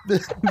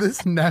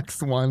 This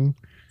next one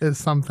is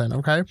something,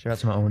 okay? Shout out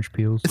to my orange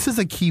peels. This is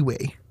a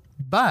kiwi,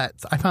 but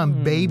I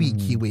found baby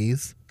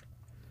kiwis.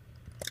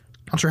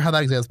 Not sure how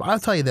that exists, but I'll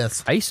tell you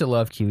this. I used to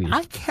love kiwis.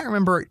 I can't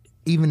remember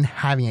even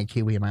having a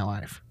kiwi in my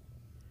life.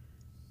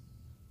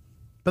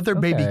 But they're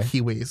baby Okay.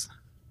 kiwis.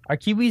 Are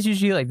kiwis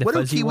usually like the What do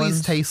fuzzy kiwis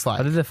ones? taste like?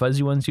 Are they the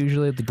fuzzy ones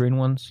usually, the green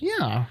ones?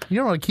 Yeah. You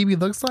know what a kiwi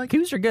looks like?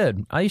 Kiwis are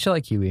good. I used to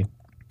like kiwi.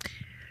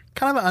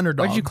 Kind of an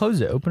underdog. Why'd you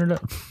close it? Open it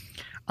up.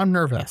 I'm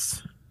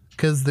nervous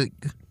because they're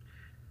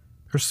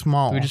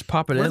small. Do we just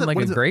pop it What in is like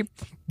what a is grape?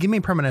 Give me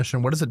a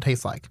premonition. What does it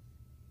taste like?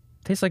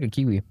 Tastes like a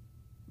kiwi.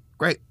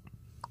 Great.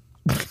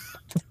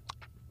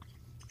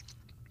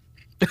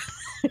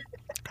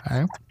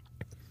 Okay.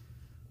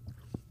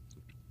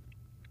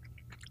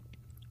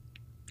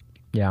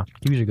 Yeah,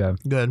 kiwis are good.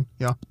 Good.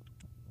 Yeah.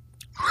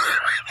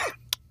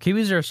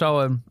 Kiwis are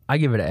solid. I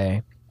give it an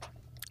A.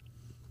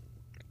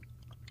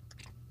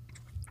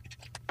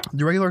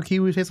 Do regular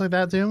kiwis taste like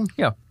that too?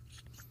 Yeah.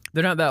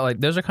 They're not that like,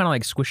 those are kind of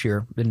like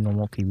squishier than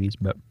normal kiwis,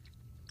 but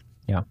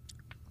yeah.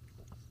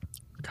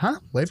 Kind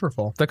of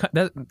flavorful.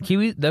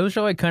 Kiwi, those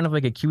are like kind of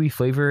like a kiwi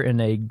flavor in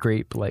a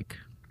grape like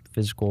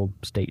physical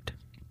state.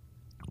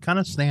 Kind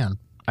of stand.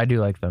 I do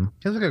like them.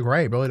 Tastes like a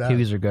grape. Really does.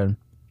 Kiwis are good.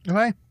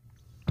 Okay.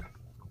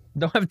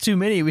 Don't have too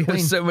many. We have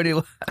Clean. so many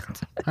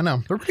left. I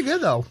know. They're pretty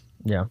good though.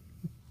 Yeah.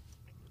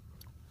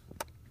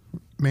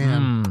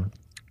 Man.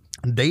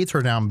 Dates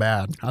are down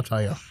bad. I'll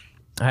tell you.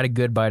 I had a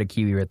good bite of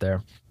kiwi right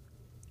there.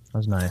 That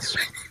was nice.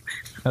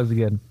 That was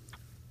good.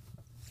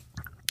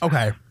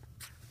 Okay.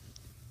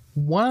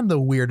 One of the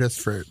weirdest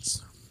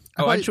fruits.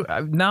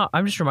 Now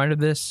I'm just reminded of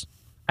this.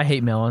 I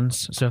hate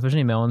melons. So if there's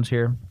any melons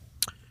here,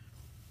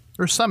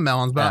 There's some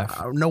melons,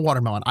 but no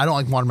watermelon. I don't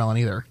like watermelon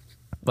either.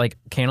 like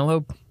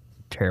cantaloupe,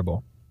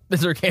 terrible. Is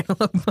there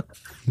cantaloupe?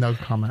 No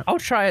comment. I'll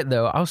try it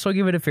though. I'll still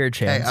give it a fair Hey,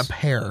 chance. a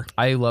pear.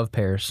 I love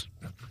pears.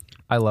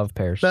 I love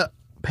pears. But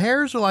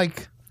pears are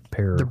like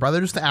Pear. they're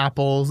brothers to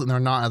apples, and they're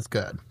not as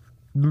good.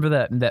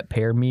 Remember that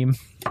pear meme?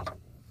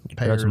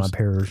 Pears. That's my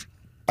pears.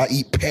 I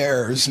eat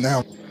pears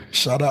now.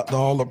 Shout out to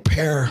all the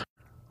pear.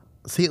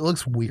 See, it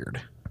looks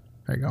weird.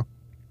 There you go.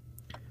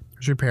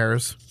 There's your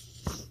pears.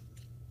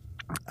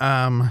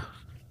 I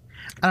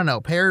don't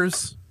know.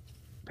 Pears.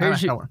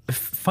 Pears. I don't know.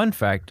 Fun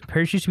fact: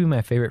 pears used to be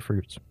my favorite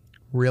fruits.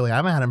 Really, I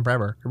haven't had them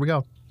forever. Here we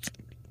go.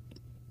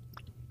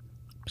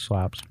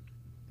 Slaps.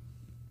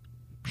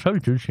 So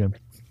did Jim.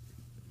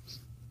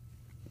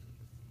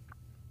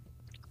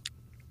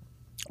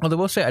 Although I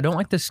will say I don't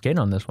like the skin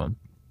on this one.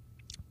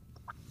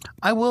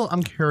 I will.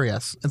 I'm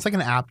curious. It's like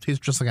an apple.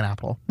 Tastes just like an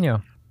apple. Yeah.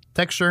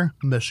 Texture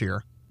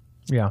mushier.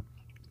 Yeah.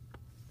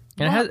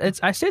 And it has.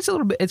 I say it's a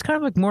little bit. It's kind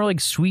of like more like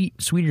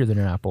sweeter than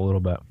an apple a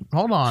little bit.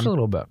 Hold on. Just a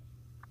little bit.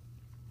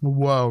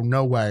 Whoa!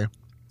 No way.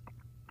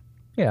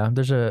 Yeah.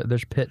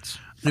 There's pits.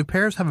 Do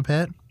pears have a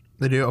pit?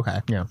 They do. Okay.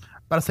 Yeah.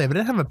 But I say if it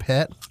didn't have a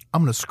pit,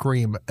 I'm gonna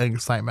scream in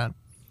excitement.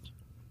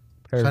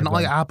 Pears So I are don't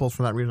like good. apples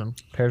for that reason.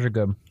 Pears are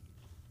good.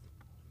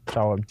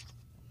 Solid.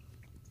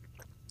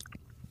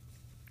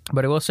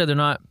 But I will say they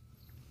don't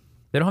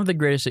have the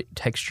greatest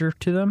texture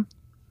to them.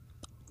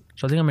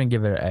 So I think I'm going to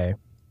give it an A.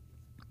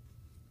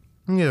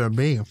 I'm gonna give it a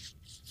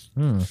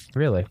B.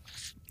 Really?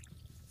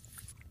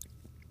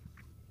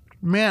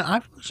 Man, I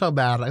feel so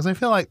bad because I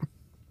feel like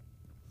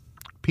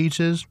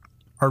peaches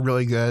are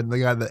really good. They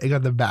got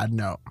the bad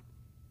note,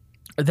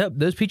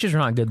 Those peaches are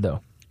not good,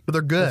 though. but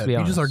they're good. be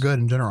Peaches honest. are good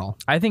in general.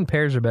 I think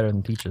pears are better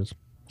than peaches.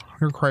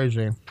 You're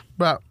crazy,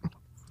 but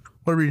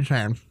What are you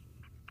saying?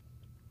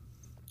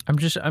 I'm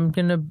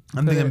gonna.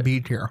 I'm thinking B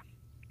tier.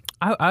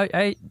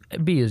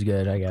 B is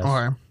good, I guess.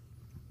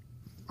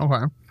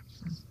 Okay.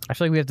 I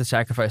feel like we have to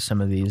sacrifice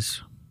some of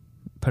these,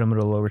 put them at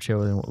a lower tier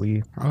than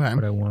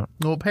what I want.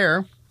 Little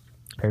pear.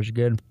 Pears are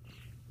good.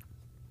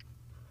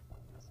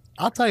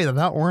 I'll tell you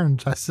that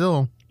orange,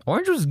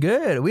 Orange was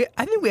good.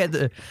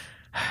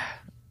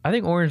 I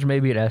think orange may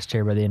be an S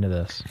tier by the end of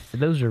this.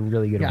 Those are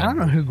really good. Yeah, I don't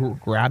know who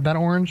grabbed that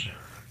orange.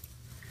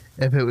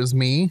 If it was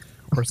me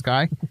or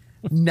Sky.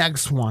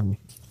 Next one.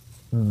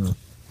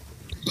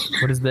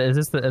 What is that?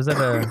 Is that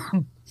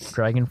a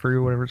dragon fruit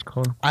or whatever it's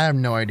called? I have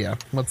no idea.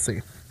 Let's see.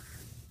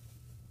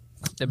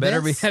 It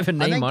better have a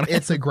name on it.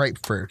 It's a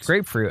grapefruit.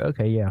 Grapefruit.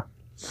 Okay, yeah.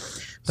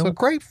 So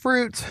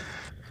grapefruit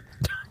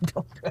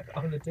Don't put it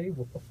on the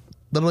table.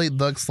 literally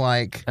looks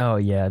like Oh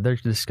yeah, they're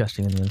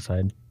disgusting on the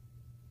inside.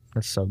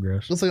 That's so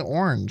gross. looks like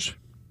orange.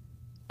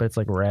 But it's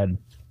like red.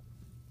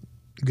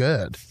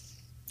 Good.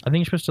 I think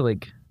you're supposed to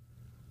like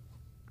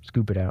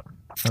scoop it out.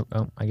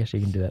 Oh, I guess you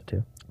can do that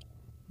too.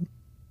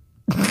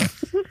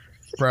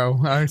 Bro,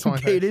 I just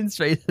want to Caden's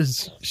face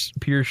is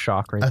pure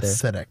shock right there.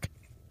 acidic.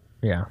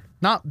 Yeah.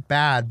 Not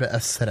bad, but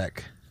acidic.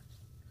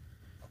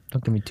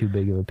 Don't give me too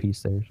big of a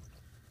piece there.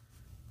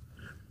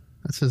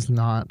 This is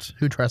not...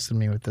 Who trusted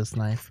me with this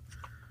knife?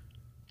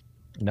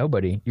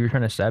 Nobody. You were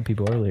trying to stab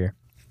people earlier.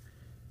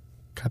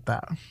 Cut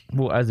that.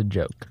 Well, as a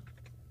joke.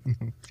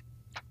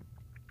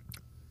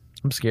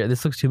 I'm scared.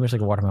 This looks too much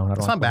like a watermelon.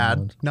 It's not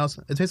bad. No,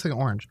 it tastes like an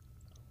orange.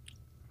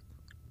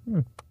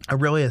 A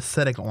really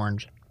acidic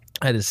orange.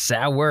 That is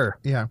sour.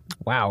 Yeah.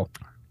 Wow.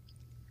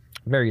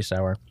 Very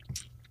sour.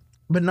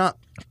 But not...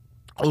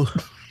 Oh.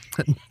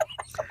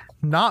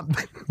 not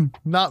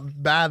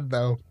bad,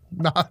 though.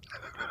 Not...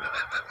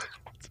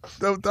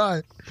 Don't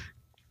die.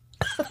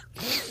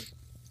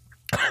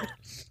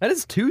 That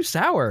is too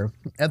sour.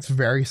 That's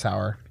very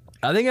sour.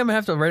 I think I'm going to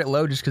have to rate it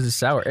low just because it's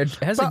sour. It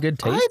has a good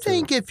taste. I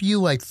think if you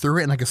like threw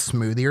it in like a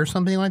smoothie or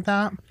something like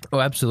that, Oh,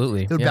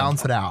 absolutely. it would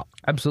balance it out.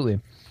 Absolutely.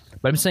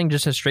 But I'm saying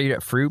just a straight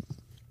up fruit.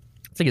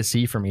 It's like a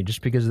C for me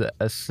just because of the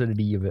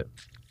acidity of it.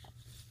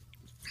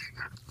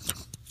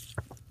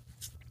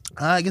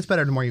 It gets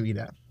better the more you eat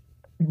it.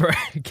 Bro,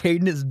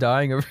 Caden is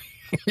dying over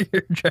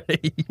here trying to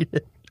eat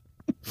it.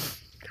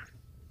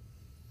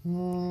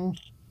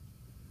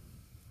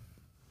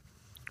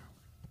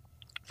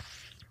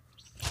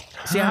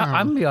 See,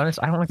 I'm gonna be honest.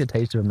 I don't like the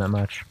taste of them that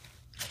much.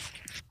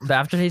 The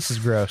aftertaste is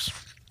gross.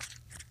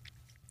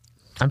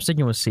 I'm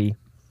sticking with C.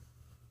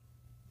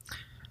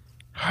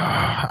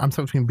 I'm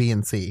stuck between B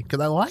and C because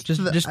I like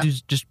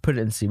Just put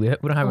it in C. We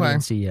don't have any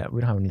in C yet.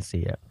 We don't have any in C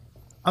yet.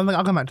 I'm like,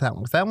 I'll come back to that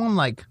one. That one,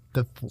 like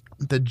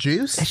the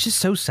juice. It's just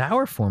so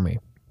sour for me.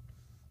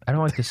 I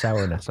don't like the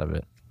sourness of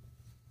it.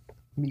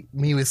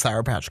 Me with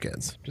Sour Patch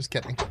Kids. Just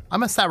kidding.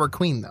 I'm a sour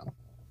queen though.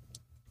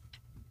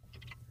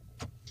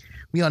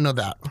 We all know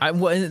that.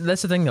 Well,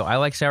 that's the thing though. I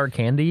like sour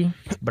candy,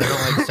 but I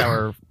don't like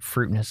sour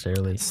fruit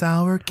necessarily.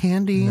 Sour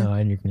candy. No,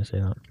 I knew you were gonna say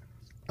that.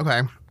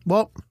 Okay.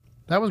 Well,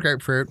 that was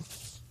grapefruit.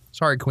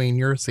 Sorry, Queen.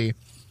 You're a C.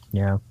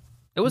 Yeah,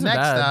 it wasn't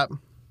Next bad. up,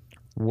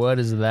 What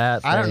is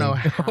that thing? I don't know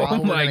how Oh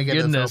we're my gonna get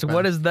goodness! this open.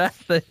 What is that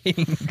thing?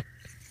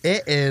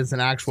 it is an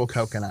actual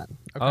coconut.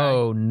 Okay.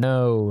 Oh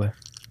no!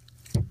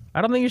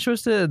 I don't think you're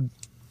supposed to.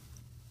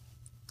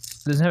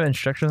 Does it have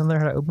instructions on there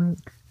how to open it?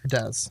 It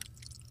does.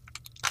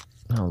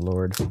 Oh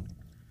Lord!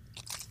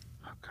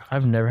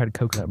 I've never had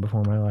coconut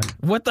before in my life.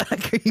 What the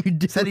heck are you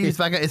doing? It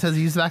says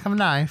use the back of a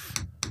knife.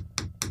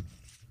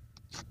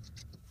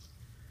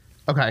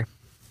 Okay.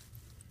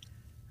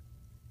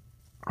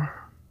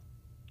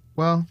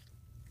 Well,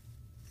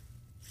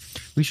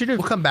 We'll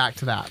come back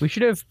to that. We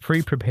should have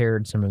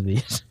pre-prepared some of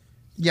these.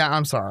 Yeah,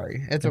 I'm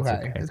sorry. It's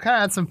okay. It's kind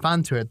of had some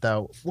fun to it,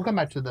 though. We'll come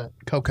back to the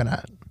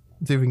coconut.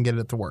 See if we can get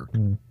it to work.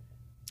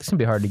 It's gonna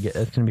be hard to get.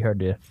 It's gonna be hard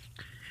to.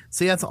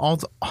 See, that's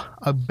also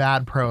a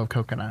bad pro of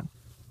coconut.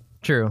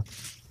 True,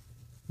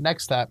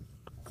 Next up,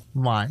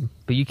 lime.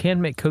 but you can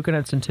make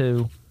coconuts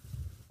into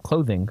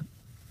clothing.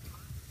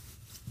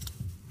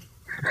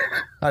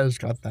 I just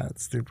got that.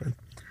 Stupid.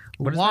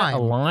 What is that? A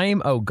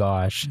lime? Oh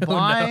gosh.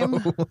 Lime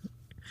Oh, no.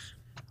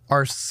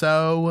 are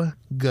so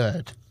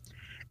good.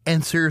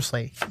 And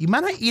seriously, you might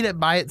not eat it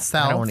by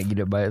itself. I don't want to eat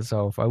it by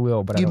itself. I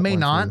will, but I You don't may want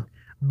not, to.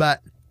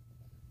 but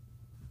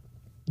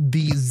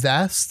the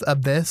zest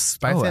of this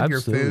spice of your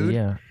absolutely, food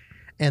Yeah.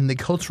 and the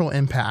cultural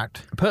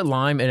impact, Put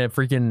lime in a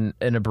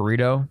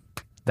burrito.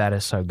 That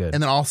is so good.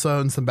 and then also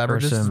in some Or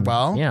beverages as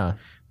well. Yeah.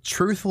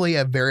 Truthfully,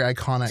 a very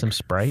iconic Some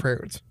Sprite?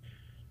 fruit.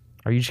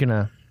 Are you just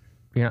gonna?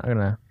 You're not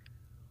gonna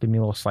give me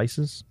little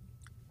slices?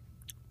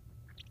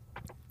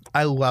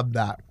 I love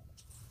that.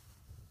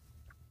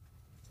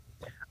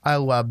 I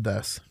love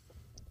this.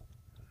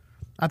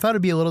 I thought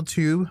it'd be a little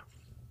too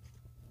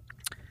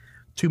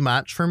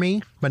much for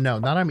me, but no,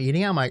 now that I'm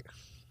eating it, I'm like,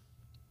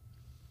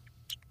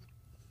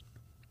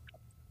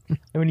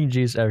 We need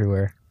juice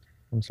everywhere.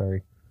 I'm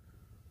sorry.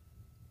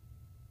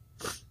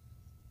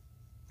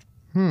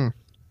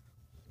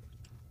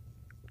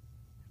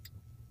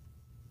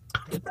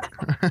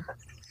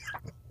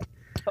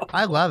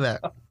 I love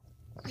it.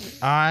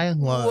 I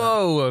love it.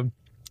 Whoa.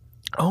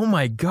 Oh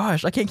my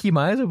gosh. I can't keep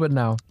my eyes open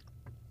now.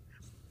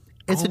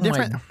 It's a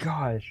different. Oh my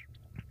gosh.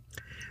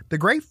 The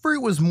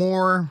grapefruit was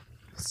more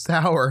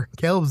sour.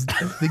 Caleb's, did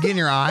it get in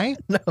your eye?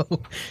 No,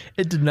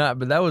 it did not,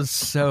 but that was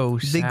so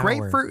sour. The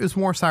grapefruit is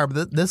more sour,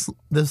 but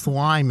this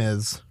lime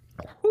is.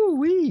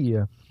 Woo-wee.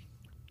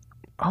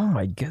 Oh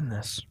my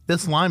goodness.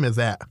 This lime is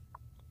that.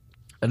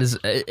 It is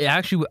it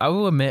actually, I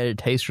will admit it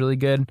tastes really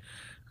good,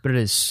 but it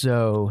is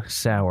so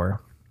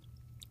sour.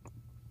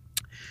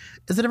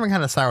 It's a different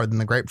kind of sour than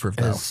the grapefruit,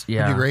 though.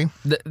 Yeah. Would you agree?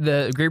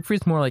 The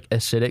grapefruit's more like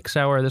acidic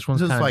sour. This one's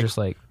Just kind of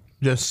like-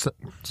 just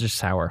Just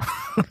sour.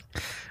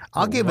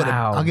 I'll give it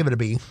a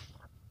B.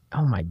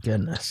 Oh my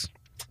goodness.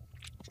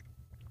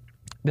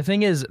 The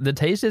thing is, the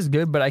taste is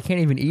good, but I can't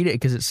even eat it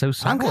because it's so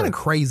sour. I'm kind of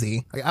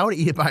crazy. Like, I would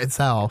eat it by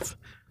itself.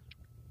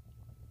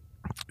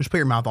 Just put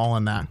your mouth all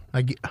in that.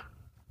 Like,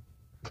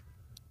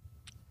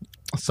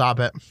 stop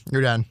it.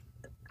 You're done.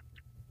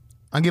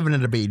 I'm giving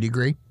it a B. Do you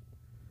agree?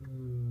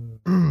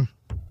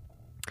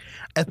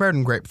 It's better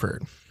than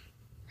grapefruit.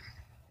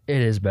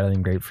 It is better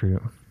than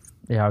grapefruit.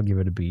 Yeah, I'll give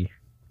it a B.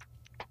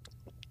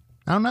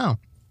 I don't know.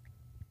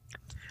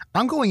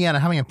 I'm going in and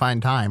having a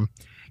fine time.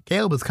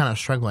 Caleb is kind of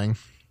struggling.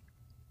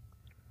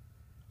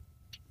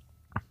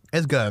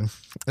 It's good.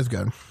 It's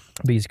good.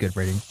 B's good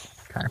rating.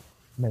 Okay.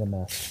 Made a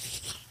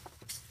mess.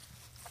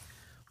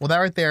 Well, that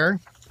right there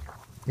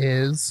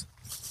is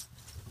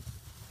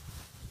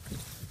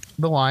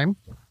the lime.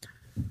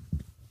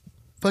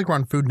 I feel like we're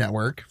on Food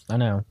Network. I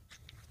know.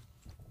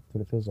 That's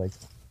what it feels like.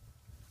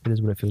 It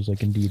is what it feels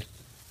like, indeed.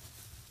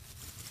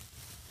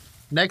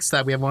 Next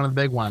up, we have one of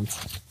the big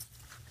ones.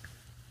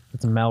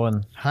 It's a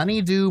melon.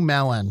 Honeydew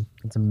melon.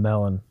 It's a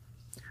melon.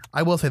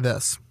 I will say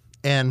this,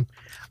 and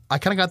I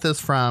kind of got this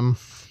from...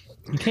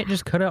 You can't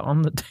just cut it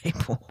on the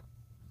table.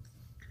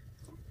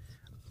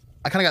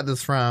 I kind of got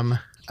this from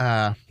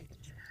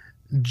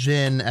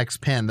Jen X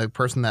Pen, the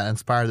person that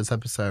inspired this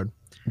episode.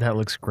 That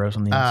looks gross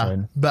on the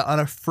inside. But on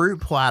a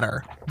fruit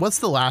platter, what's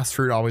the last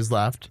fruit always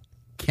left?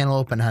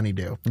 Cantaloupe and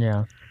honeydew.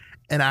 Yeah.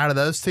 And out of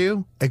those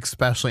two,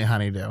 especially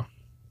honeydew.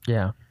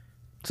 Yeah.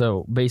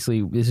 So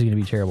basically, this is going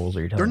to be terrible, is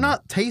what you're telling They're me.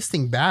 not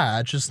tasting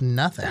bad, just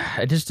nothing.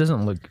 It just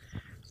doesn't look...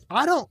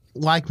 I don't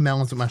like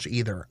melons much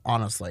either,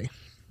 honestly.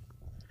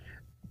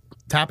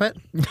 Tap it.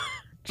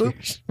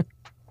 Cheers.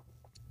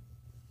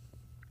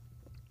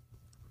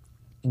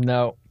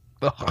 No.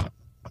 Ugh.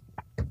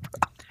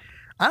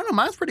 I don't know.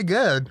 Mine's pretty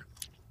good.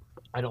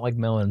 I don't like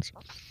melons.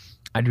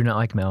 I do not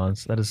like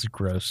melons. That is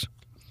gross.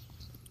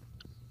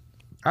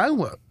 I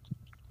would.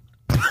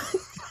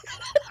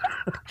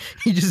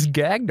 He just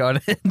gagged on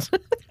it.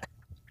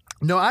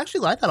 No, I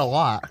actually like that a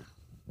lot.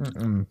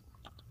 Mm-mm.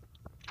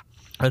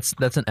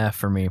 That's an F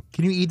for me.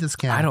 Can you eat this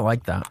can? I don't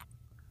like that.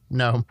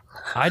 No.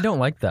 I don't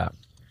like that.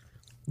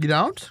 You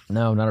don't?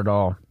 No, not at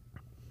all.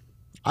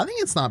 I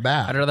think it's not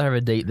bad. I'd rather have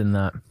a date than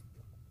that.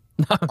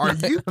 Are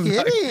you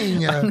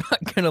kidding? I'm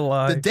not gonna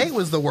lie. The date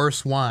was the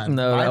worst one.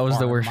 No, by that was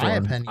far, the worst in my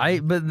one.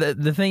 opinion. But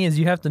the thing is,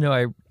 you have to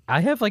know, I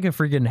have like a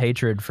freaking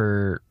hatred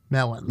for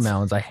Melons.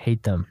 melons. I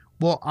hate them.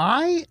 Well,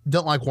 I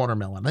don't like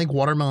watermelon. I think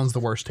watermelon's the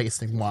worst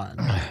tasting one.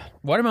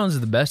 Watermelon's is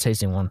the best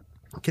tasting one.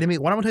 Kidding me?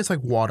 Watermelon tastes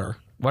like water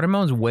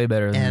Watermelon's way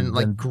better than and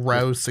like than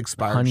gross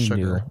expired honeydew.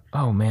 sugar.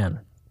 Oh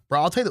man,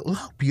 Bro, I'll tell you look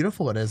how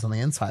beautiful it is on the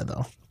inside,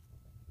 though.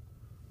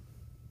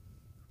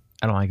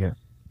 I don't like it.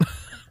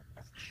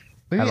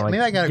 Maybe I don't like-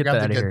 maybe I gotta get grab that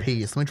the outta good here.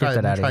 piece. Let me Get try.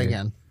 that Let me outta try here.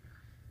 again.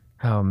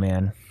 Oh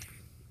man.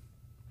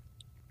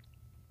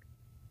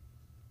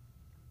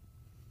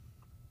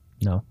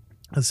 No,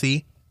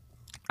 See,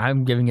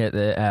 I'm giving it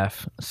the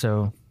F.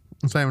 So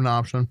it's not even an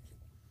option.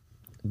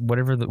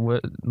 whatever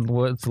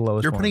what's the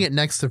lowest? You're putting one? it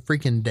next to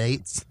freaking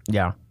dates.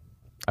 Yeah,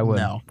 I would.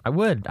 No. I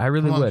would. I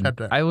really I won't would.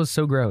 accept it. I was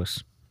so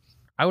gross.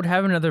 I would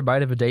have another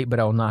bite of a date, but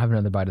I will not have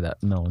another bite of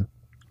that melon.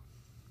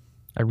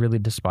 I really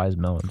despise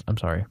melons. I'm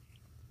sorry.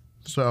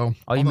 So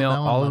All the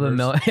lovers-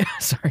 melon.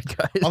 Sorry,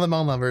 guys. all the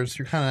melon lovers,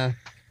 you're kind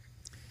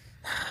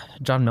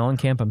John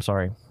Mellencamp. I'm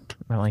sorry.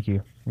 I don't like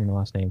you. Your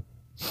last name.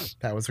 of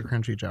that was a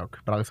cringy joke,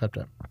 but I'll accept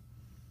it.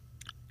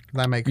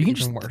 That makes You it can even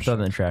just worse. throw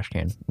that in the trash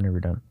can when you're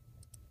done.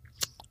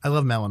 I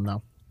love melon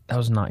though. That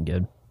was not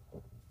good.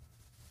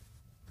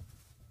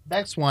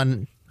 Next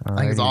one, I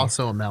think is Alrighty.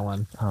 also a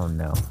melon. Oh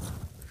no.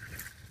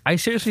 I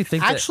seriously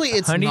think Actually, that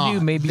it's honeydew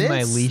not. may be my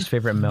This- least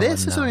favorite melon.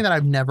 This is now. something that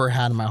I've never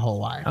had in my whole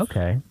life.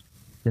 Okay.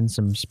 Then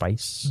some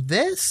spice.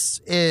 This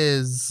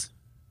is,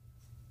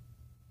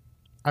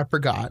 I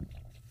forgot,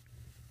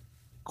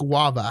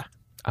 guava.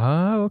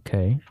 Oh,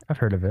 okay. I've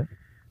heard of it.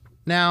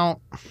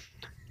 Now,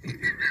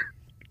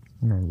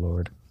 Oh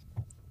Lord.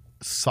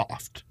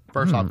 soft.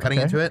 First off, cutting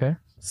into it, Okay.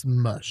 it's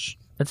mush.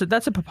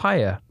 That's a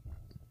papaya.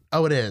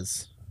 Oh, it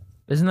is.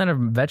 Isn't that a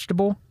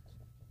vegetable?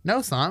 No,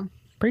 it's not.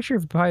 Pretty sure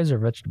papayas are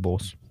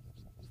vegetables.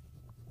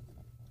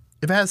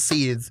 If it has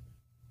seeds,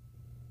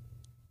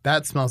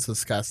 that smells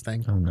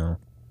disgusting. Oh no.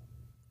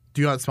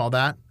 Do you not smell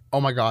that?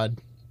 Oh my God.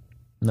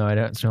 No, I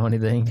don't smell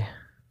anything.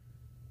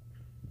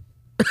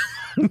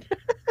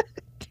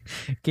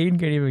 Caden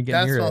can't even get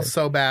That near smells it.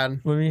 so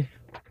bad. Let me.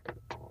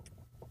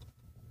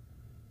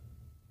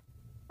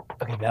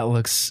 Okay, that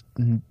looks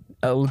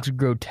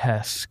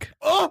grotesque.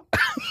 Oh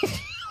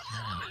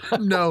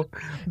no,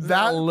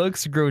 That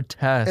looks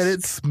grotesque. and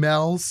it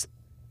smells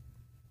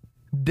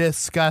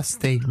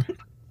disgusting.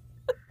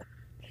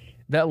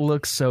 That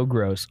looks so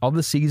gross. All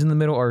the C's in the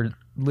middle are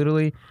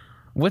literally.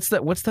 What's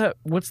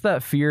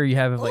that fear you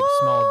have of like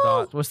small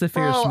dots? What's the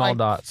fear of Bro, small I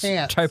dots?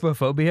 can't.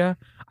 Trypophobia.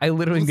 I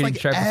literally am It's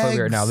getting like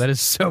trypophobia right now. eggs. That is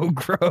so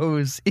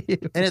gross. Ew.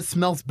 And it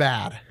smells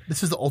bad.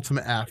 This is the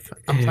ultimate F.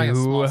 I'm trying a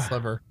small Ew.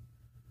 sliver.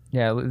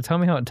 Yeah, tell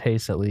me how it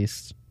tastes at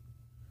least.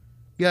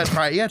 You gotta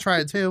try it. You gotta try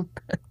it too.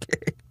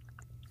 Okay.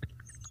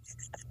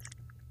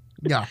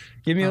 Yeah.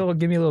 Give me a little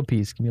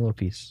piece. Give me a little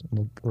piece. A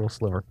little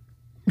sliver.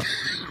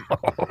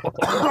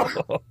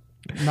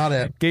 Not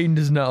it. Gaten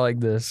does not like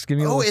this. Give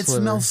me a Oh, little it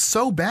sliver. smells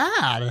so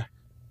bad.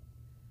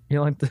 You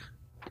don't like the.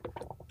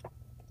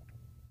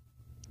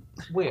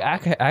 Wait, I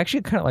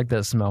actually kind of like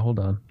that smell. Hold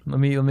on. Let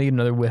me get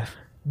another whiff.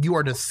 You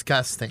are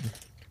disgusting.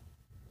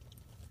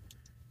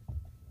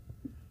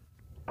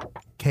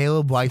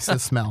 Caleb likes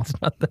this smell.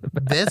 Not that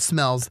bad. This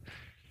smells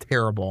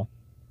terrible.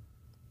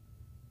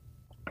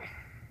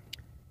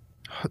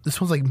 This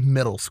smells like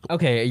middle school.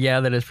 Okay,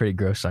 yeah, that is pretty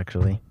gross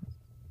actually.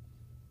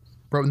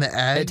 Bro, and the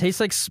eggs. It tastes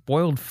like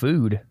spoiled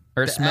food,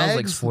 or it the smells like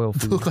eggs spoiled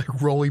food. look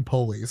like roly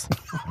polies.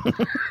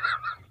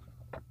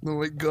 Oh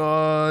my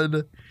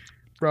god.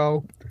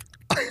 Bro.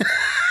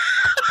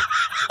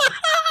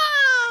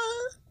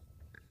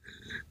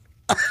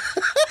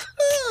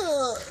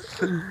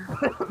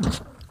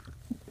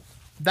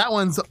 That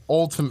one's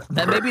ultimate.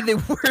 That may be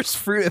the worst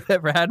fruit I've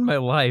ever had in my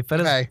life.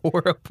 That is Okay.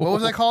 horrible. What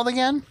was that called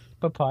again?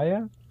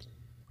 Papaya?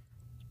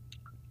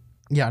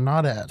 Yeah,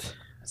 not it.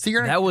 So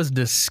you're That was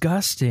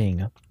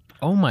disgusting.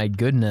 Oh my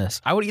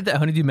goodness. I would eat that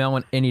honeydew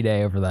melon any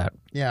day over that.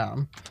 yeah.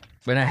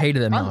 But I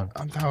hated that melon.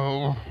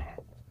 Oh.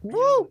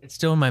 Woo! It's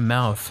still in my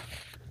mouth.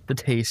 The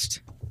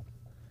taste.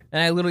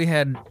 And I literally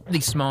had the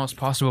smallest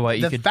possible bite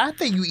you The could. fact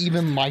that you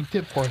even liked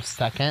it for a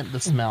second, the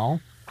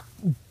smell.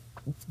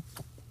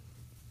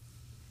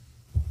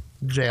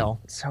 Jail.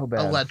 So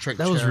bad. Electric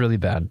That was chair. really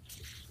bad.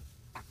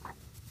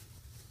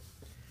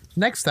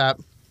 Next up,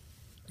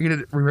 you're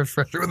gonna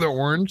refresh it with the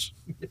orange.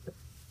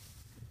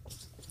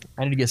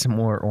 I need to get some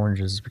more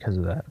oranges because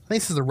of that. I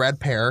think this is a red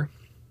pear.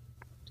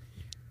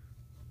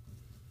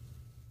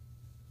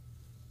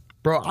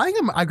 Bro, I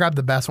think I grabbed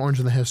the best orange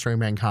in the history of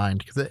mankind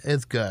because it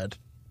is good.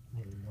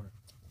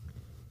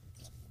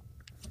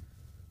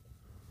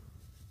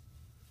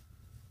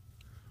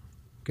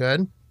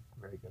 Good.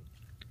 Very good.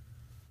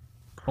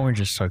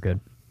 Orange is so good.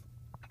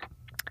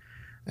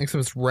 Next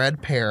up is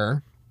red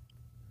pear.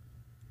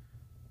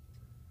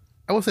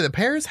 I will say the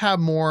pears have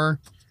more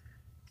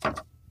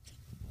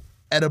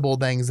edible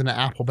things than an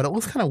apple, but it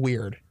looks kind of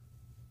weird.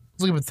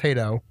 It's like a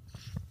potato.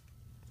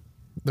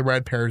 The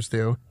red pears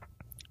do.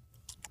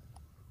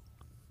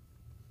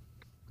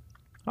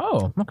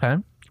 Oh, okay.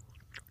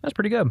 That's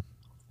pretty good.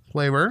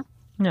 Flavor.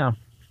 Yeah.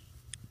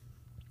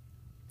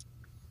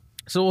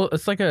 So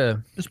it's like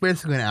a. It's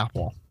basically an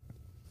apple.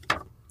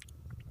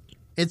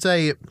 It's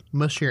a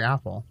mushier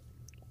apple.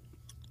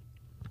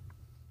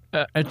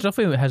 It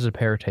definitely has a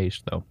pear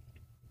taste, though.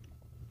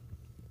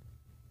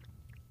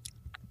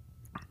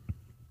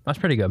 That's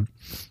pretty good.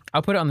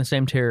 I'll put it on the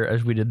same tier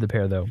as we did the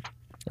pear, though.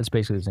 It's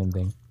basically the same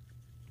thing.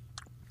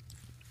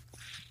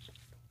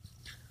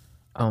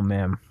 Oh,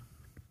 man.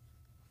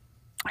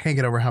 I can't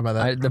get over how about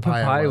that. The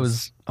papaya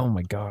was. Oh,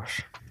 my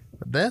gosh.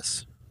 But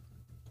this?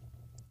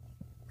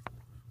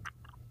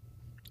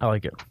 I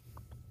like it.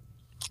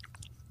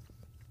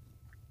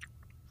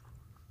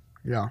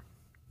 Yeah.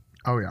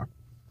 Oh, yeah.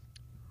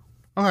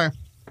 Okay.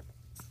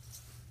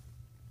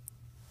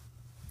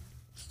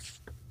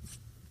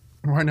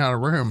 I'm running out of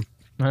room.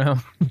 I know.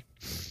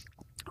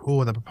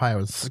 Oh, the papaya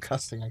was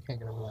disgusting. I can't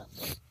get over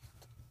that.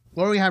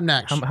 What do we have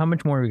next? How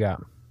much more we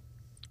got?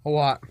 A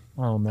lot.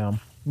 Oh, man.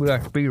 We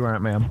got speed run it,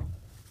 man.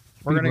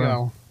 We're going to run.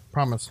 go.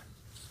 Promise.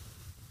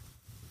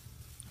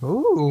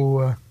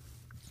 Ooh.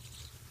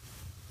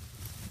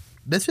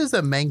 This is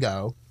a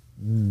mango.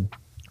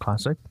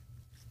 Classic.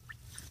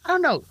 I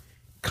don't know.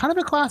 Kind of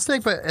a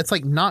classic, but it's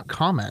like not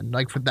common.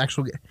 Like for the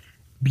actual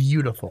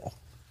beautiful.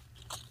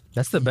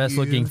 That's the best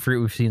looking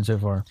fruit we've seen so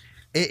far.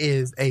 It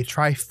is a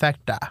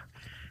trifecta.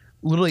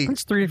 Literally,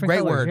 It's 3 different great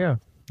colors. word. Yeah.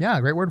 Yeah,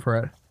 great word for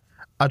it.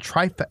 A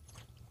trifecta.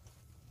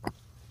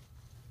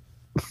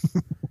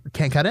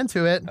 Can't cut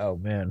into it. Oh,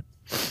 man.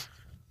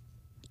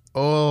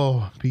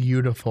 Oh,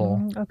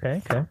 beautiful.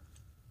 Okay, okay.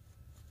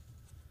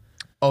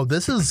 Oh,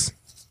 this is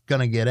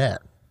gonna get it.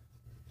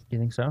 You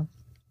think so?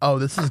 Oh,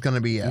 this is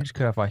gonna be You it. just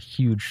cut off a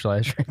huge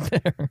slice right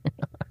there.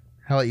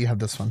 How about you have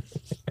this one?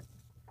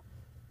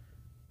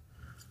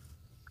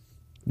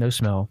 No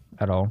smell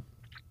at all.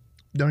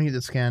 Don't eat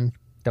the skin.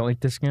 Don't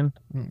eat the skin.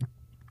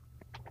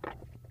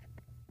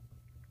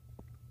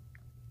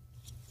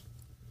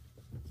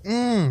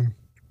 Mmm.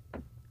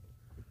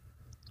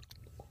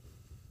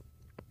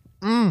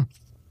 Mmm.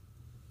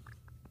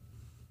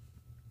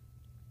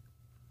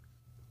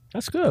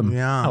 That's good.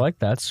 Yeah. I like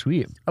that. It's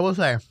sweet. I will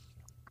say,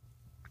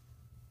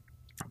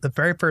 the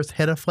very first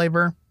hit of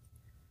flavor,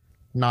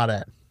 not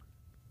it.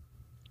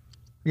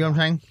 You know what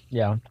I'm saying?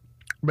 Yeah,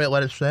 But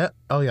let it sit.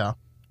 Oh, yeah.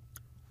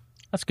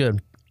 that's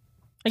good.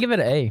 I give it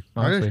an A. I do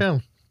Honestly, too.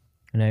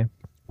 an A.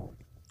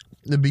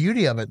 The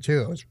beauty of it,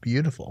 too. It's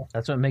beautiful.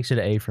 That's what makes it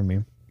an A for me.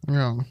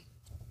 Yeah.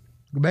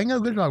 Mango,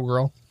 good job,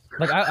 girl.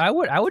 Like I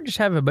would just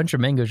have a bunch of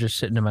mangoes just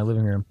sitting in my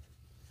living room,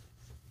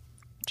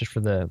 just for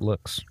the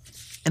looks.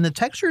 And the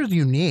texture is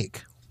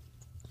unique.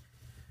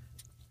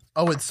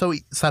 Oh, it's so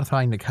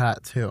satisfying to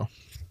cut, too.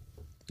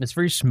 It's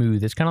very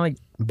smooth. It's kind of like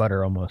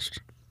butter almost.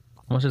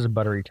 Almost has a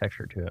buttery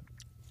texture to it.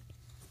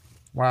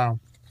 Wow.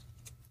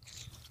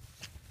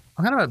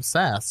 I'm kind of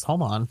obsessed.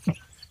 Hold on.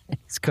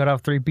 It's cut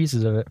off 3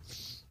 pieces of it.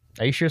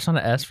 Are you sure it's not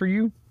an S for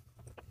you?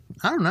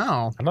 I don't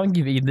know. I don't think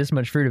you've eaten this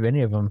much fruit of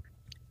any of them.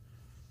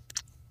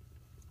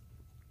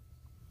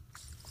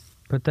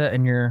 Put that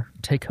in your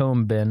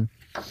take-home bin.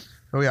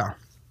 Oh, yeah.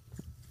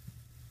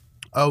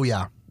 Oh,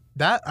 yeah.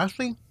 That,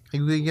 actually, you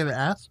gonna give it an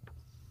S?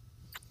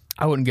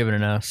 I wouldn't give it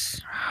an S.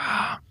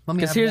 Let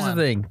me Because have here's one.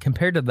 the thing.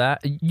 Compared to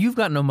that, you've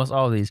gotten almost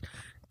all of these.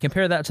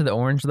 Compare that to the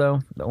orange, though.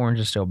 The orange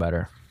is still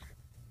better.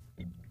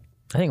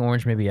 I think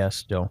orange maybe S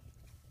still.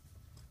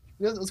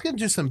 Let's get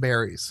into some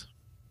berries.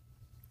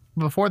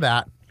 Before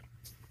that,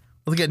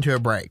 let's get into a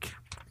break.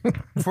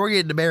 Before we get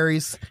into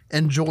berries,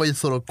 enjoy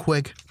this little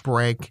quick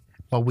break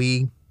while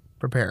we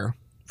prepare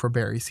for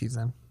berry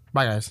season.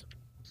 Bye, guys.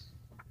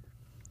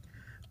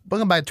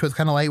 Welcome back to It's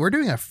Kind of Late. We're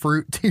doing a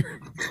fruit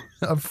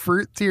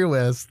tier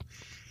list.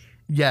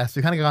 Yes,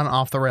 we kind of gone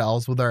off the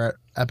rails with our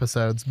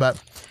episodes,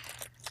 but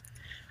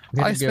We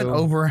had I to spent go-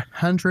 over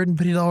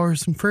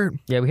 $150 in fruit.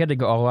 Yeah, we had to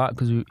go all out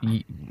because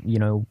you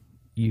know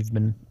you've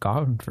been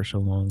gone for so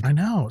long. I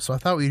know, so I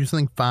thought we'd do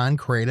something fun,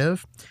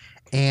 creative,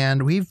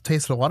 and we've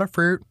tasted a lot of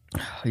fruit.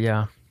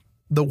 Yeah,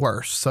 The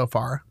worst so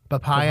far,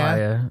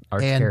 papaya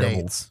are and terrible.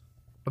 dates.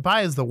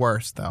 Papaya is the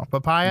worst, though.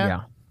 Papaya,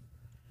 Yeah,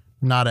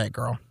 not it,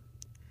 girl.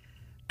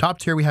 Top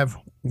tier, we have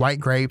white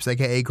grapes,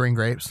 aka green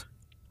grapes.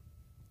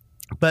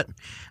 But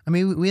I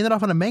mean, we ended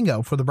off on a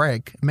mango for the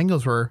break.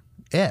 Mangoes were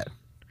it.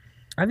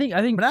 I think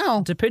But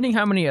now, depending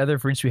how many other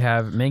fruits we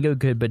have, mango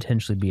could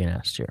potentially be an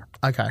S tier.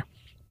 okay,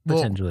 well,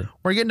 Potentially.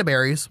 we're getting to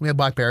berries. We have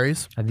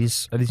blackberries. Are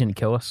these going to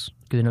kill us?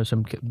 Because I know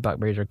some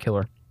blackberries are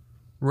killer.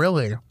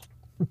 Really?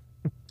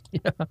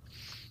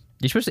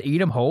 You're supposed to eat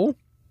them whole?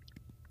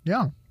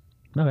 Yeah,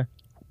 Okay.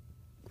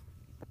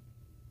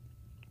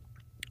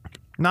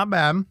 not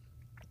bad.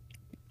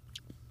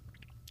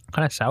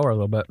 Kind of sour a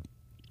little bit.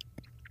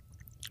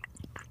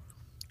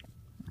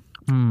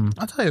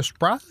 I'll tell you,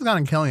 Sprouts is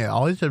gonna kill you.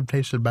 All these have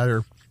tasted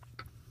better.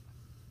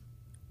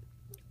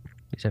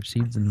 These have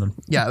seeds in them.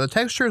 Yeah, the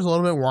texture is a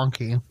little bit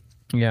wonky,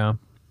 Yeah.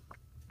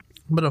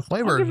 but the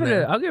flavor I'll is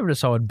there. give it a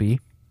solid B.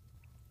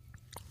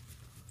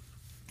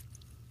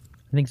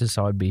 I think it's a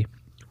solid B.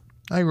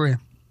 I agree.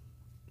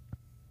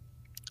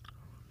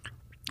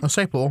 A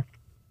staple.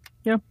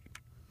 Yeah.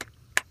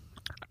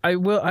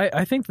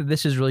 I think that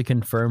this is really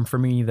confirmed for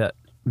me that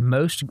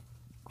most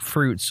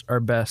fruits are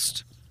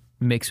best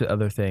mixed with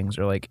other things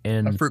or like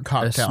in A fruit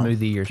cocktail.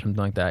 smoothie or something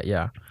like that.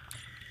 Yeah.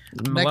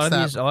 Next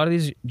up. A lot of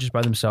these just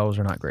by themselves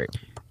are not great.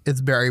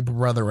 It's berry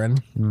brethren,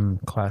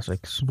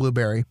 Classics.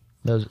 blueberry.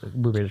 Those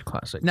blueberries are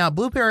classic. Now,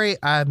 blueberry,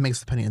 I have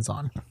mixed opinions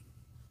on.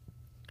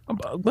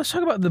 Let's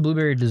talk about the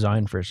blueberry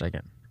design for a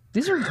second.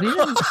 These are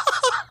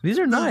these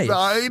are nice.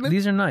 Design?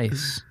 These are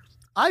nice.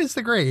 I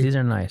disagree. These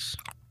are nice.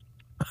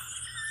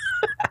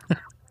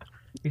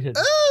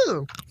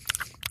 Ooh.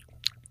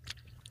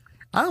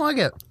 I don't like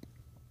it.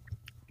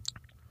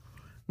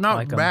 Not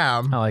like 'em.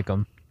 bad. I like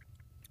them.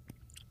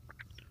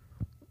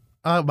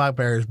 I like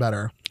blackberries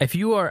better. If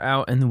you are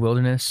out in the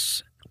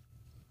wilderness,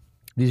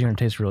 these are going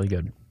to taste really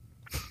good.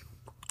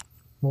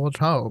 Well, let's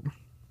hope.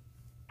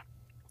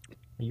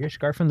 You're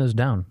scarfing those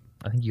down.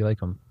 I think you like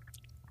them.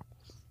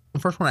 The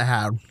first one I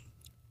had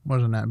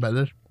wasn't that bad.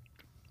 This,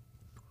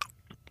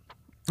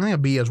 I think a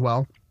B as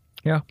well.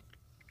 Yeah.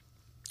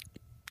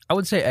 I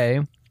would say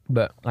A,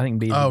 but I think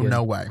B is Oh, good.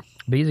 no way.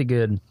 B is a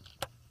good.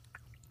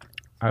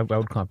 I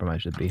would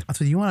compromise with B.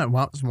 So you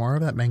want some more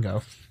of that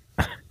mango?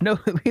 No,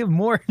 we have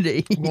more to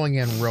eat. I'm going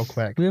in real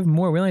quick. We have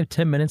more. We only have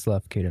 10 minutes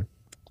left, Kaden.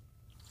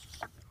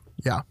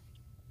 Yeah.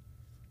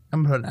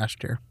 I'm going to put an S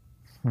tier.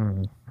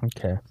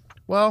 Okay.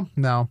 Well,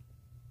 no.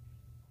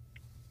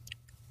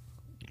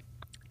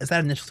 It's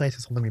that initial taste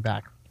that's holding me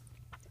back.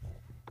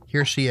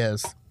 Here she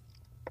is.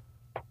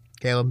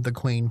 Caleb, the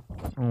queen.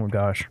 Oh my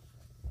gosh.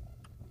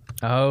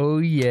 Oh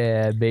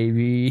yeah,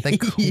 baby. The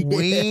queen.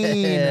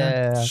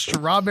 Yeah.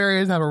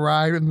 Strawberries have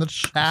arrived in the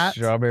chat.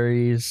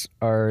 Strawberries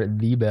are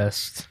the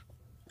best.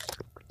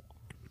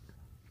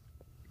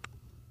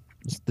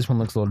 This one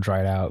looks a little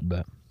dried out,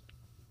 but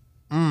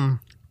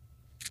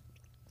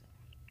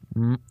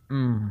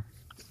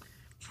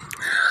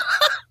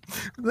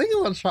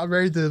Thinking about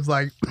strawberries is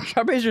like,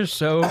 strawberries are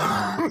so.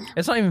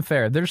 It's not even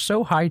fair. They're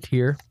so high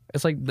tier.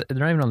 It's like they're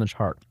not even on the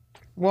chart.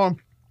 well,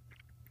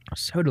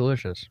 So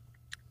delicious.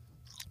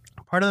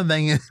 part of the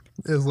thing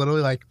is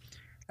literally like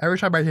every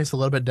strawberry tastes a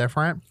little bit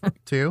different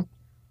too.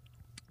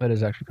 That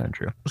is actually kind of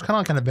true. It's kind of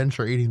like an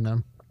adventure eating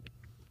them.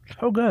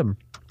 So good.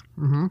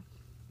 Mm-hmm.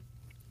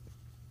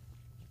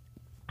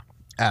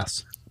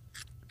 S.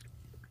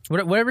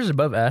 Whatever's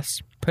above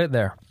S, put it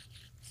there.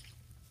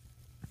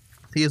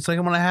 See, the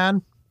second one I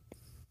had,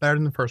 better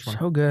than the first one.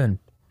 So good.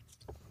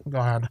 Go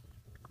ahead.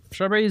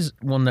 Strawberries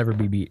will never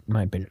be beat, in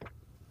my opinion.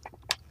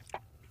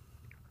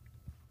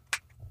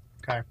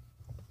 Okay.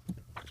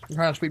 I'm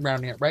trying to sweet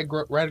brownie it. Red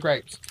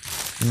grapes.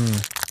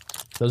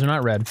 Those are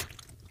not red.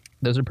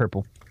 Those are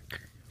purple.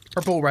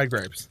 Purple red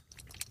grapes.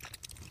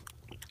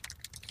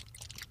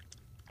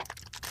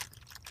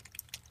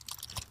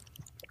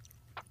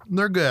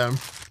 They're good.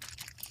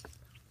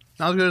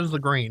 Not as good as the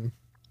green.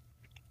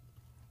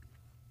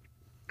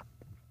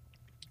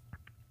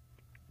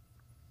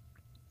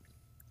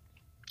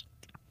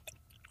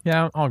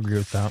 Yeah, I'll agree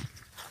with that.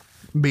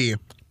 B.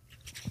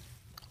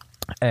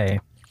 A.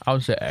 I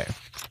would say A.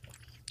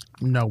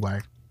 No way.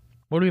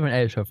 What do we have an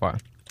A so far?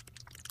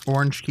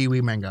 Orange,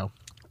 kiwi, mango.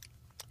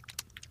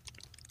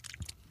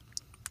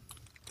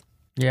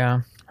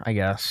 Yeah, I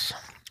guess.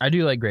 I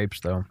do like grapes,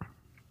 though.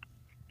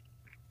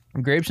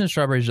 Grapes and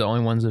strawberries are the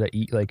only ones that I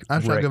eat, like, I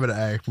should give it an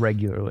A.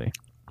 regularly.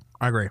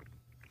 I agree.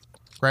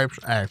 Grapes,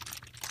 A.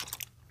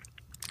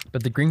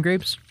 But the green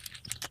grapes,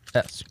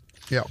 S.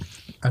 Yep.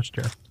 That's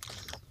true.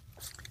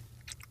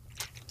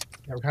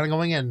 Yeah, we're kind of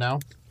going in now.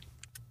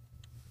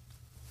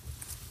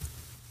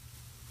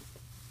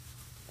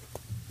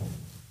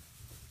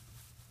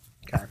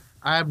 Okay.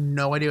 I have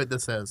no idea what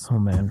this is. Oh,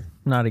 man.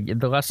 Not again.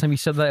 The last time you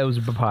said that, it was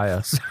a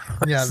papaya.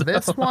 Yeah, So-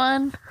 this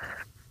one,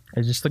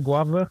 Is this the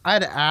guava? I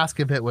had to ask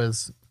if it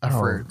was a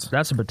fruit.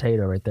 That's a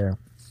potato right there.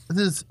 This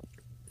is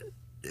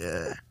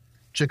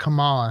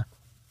jicama.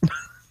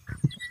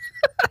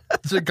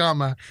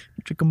 Jicama.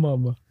 Chicken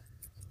mama.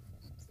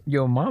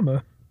 Yo,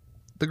 mama.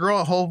 The girl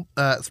at Whole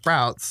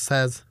Sprouts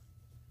says,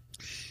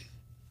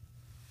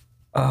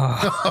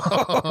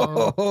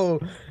 Oh,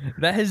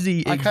 that is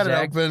the I cut it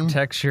exact open.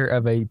 texture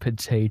of a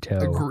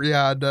potato.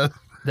 yeah, it does.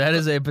 That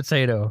is a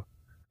potato.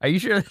 Are you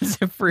sure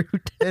that's a fruit?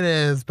 It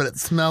is, but it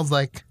smells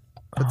like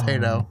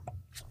potato.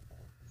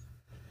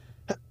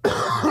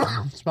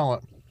 Smell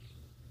it.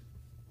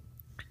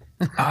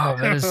 Oh,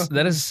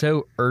 that is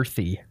so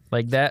earthy.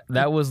 Like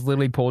that was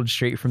literally pulled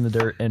straight from the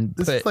dirt and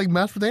This put. is like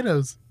mashed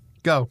potatoes.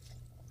 Go.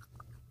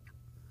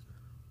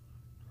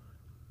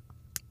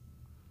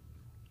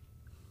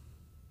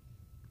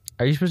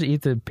 Are you supposed to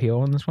eat the peel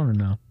on this one or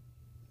no?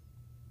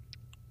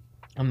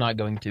 I'm not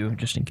going to,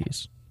 just in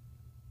case.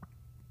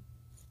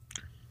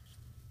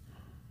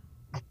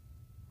 I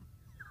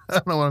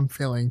don't know what I'm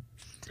feeling.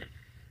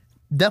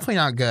 Definitely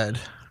not good.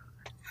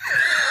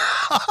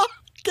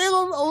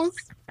 Caleb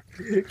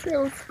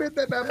spit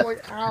that bad boy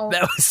out.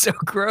 That was so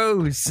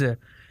gross. Ew,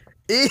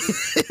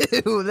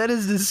 that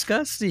is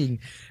disgusting.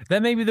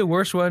 That may be the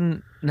worst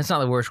one. That's not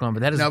the worst one,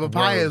 but that is No,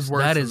 papaya gross. is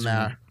worse That than is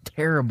that.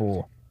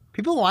 terrible.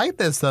 People like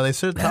this though. They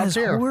should That top is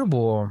tier.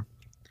 horrible.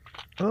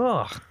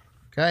 Ugh.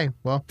 Okay,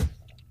 well,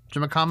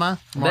 Jimacama.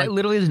 That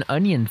literally is an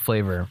onion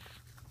flavor.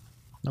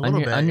 a little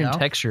bit. Onion yeah.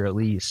 texture, at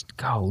least.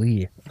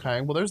 Golly.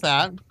 Okay, well, there's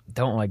that.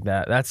 Don't like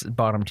that. That's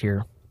bottom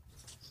tier.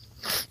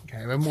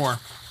 Okay, but more.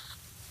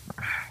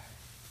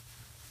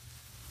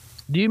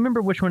 Do you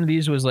remember which one of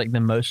these was like the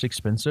most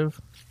expensive?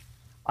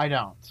 I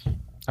don't.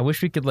 I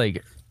wish we could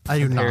like I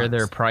do compare not.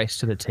 their price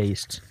to the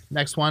taste.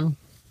 Next one.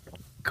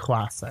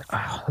 Classic.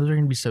 Oh, those are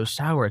gonna be so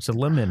sour. It's a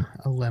lemon.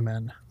 A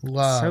lemon.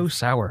 Love. So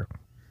sour.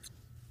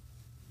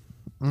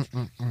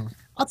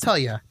 I'll tell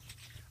you.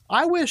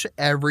 I wish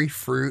every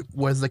fruit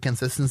was the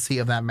consistency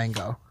of that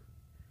mango.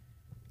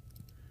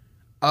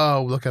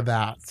 Oh, look at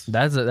that.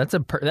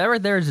 That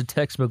right there is a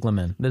textbook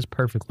lemon. That's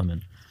perfect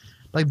lemon.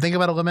 Like, think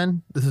about a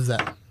lemon. This is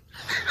it.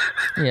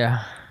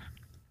 Yeah.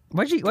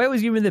 Why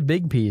always give me the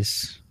big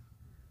piece?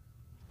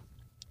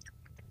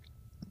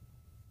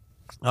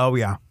 Oh,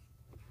 yeah.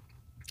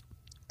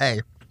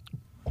 Hey.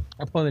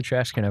 I'm pulling the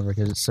trash can over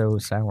because it's so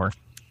sour.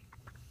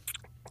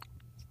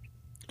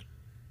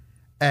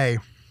 A.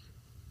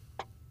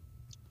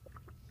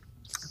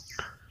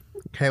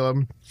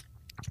 Caleb.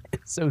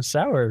 It's so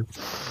sour.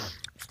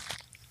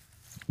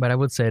 But I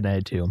would say an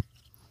A too.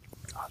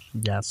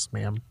 Yes,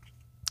 ma'am.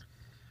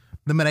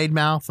 Lemonade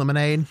mouth.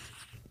 Lemonade.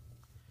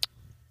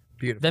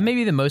 Beautiful. That may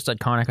be the most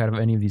iconic out of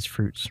any of these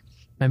fruits.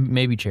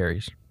 Maybe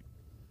cherries.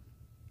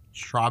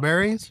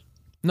 Strawberries?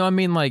 No, I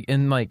mean like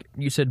in like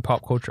you said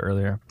pop culture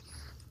earlier.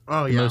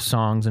 Oh, Most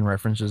songs and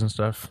references and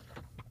stuff.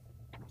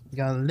 You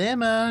got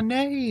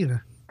lemonade.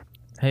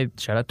 Hey,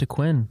 shout out to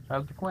Quinn. Shout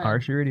out to Quinn.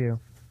 RC Radio.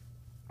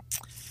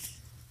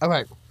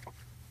 Okay.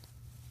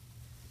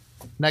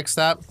 Next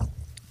up,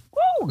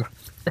 Woo!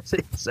 It's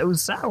so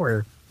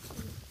sour.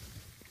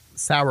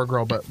 Sour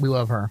Girl, but we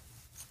love her.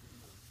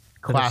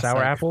 For the Classic.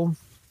 sour apple.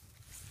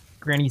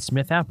 Granny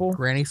Smith apple.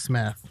 Granny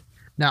Smith.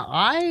 Now,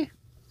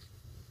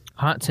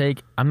 Hot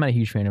take. I'm not a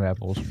huge fan of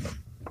apples.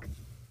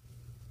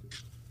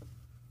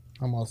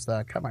 almost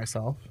cut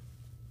myself.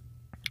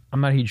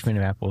 I'm not a huge fan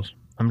of apples.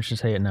 I'm just gonna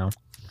say it now.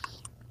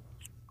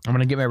 I'm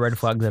gonna get my red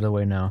flags out of the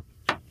way now.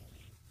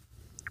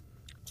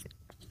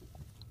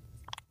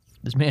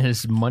 This man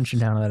is munching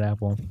down on that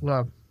apple.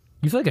 Love.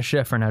 You feel like a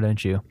chef right now,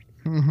 don't you?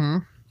 Mm-hmm.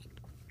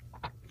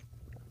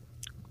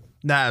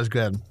 That is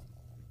good.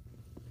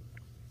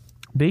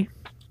 B.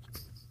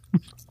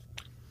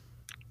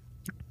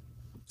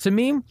 To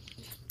me,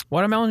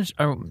 watermelons,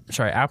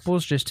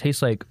 apples just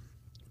taste like,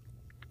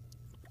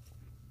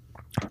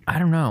 I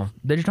don't know.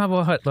 They just don't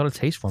have a lot of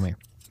taste for me.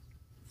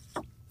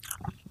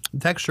 The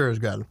texture is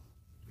good.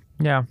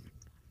 Yeah.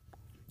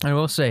 I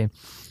will say,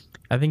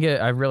 I think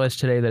I've realized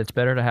today that it's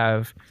better to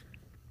have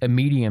a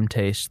medium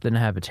taste than to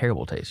have a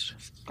terrible taste.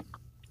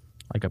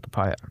 Like a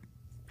papaya.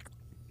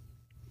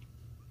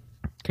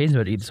 Caden's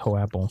about to eat this whole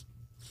apple.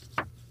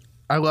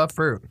 I love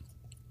fruit.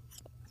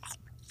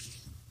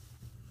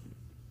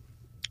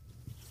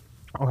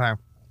 Okay.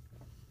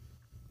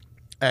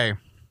 A.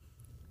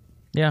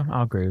 Yeah,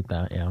 I'll agree with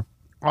that, yeah.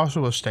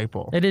 Also a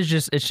staple. It's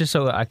just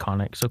so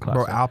iconic, so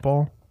classic. Bro,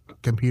 Apple,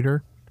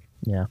 computer.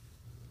 Yeah.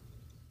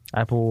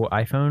 Apple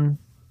iPhone.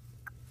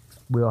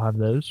 We all have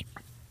those.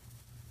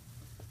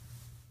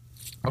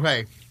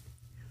 Okay.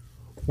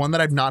 One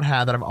that I've not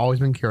had that I've always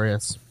been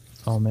curious.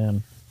 Oh,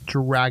 man.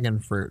 Dragon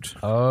fruit.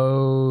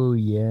 Oh,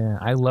 yeah.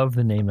 I love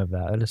the name of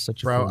that. That is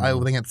such a Bro, cool I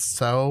name. think it's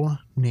so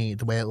neat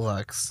the way it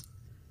looks.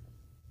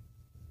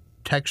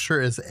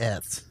 Texture is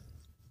it.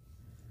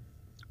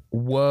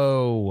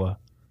 Whoa.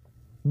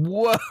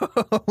 Whoa.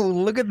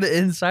 Look at the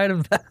inside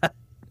of that.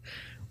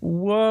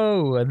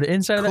 Whoa. The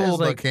inside of that Cool is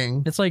like,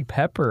 looking. it's like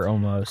pepper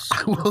almost.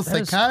 I will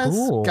say, is kind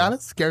cool.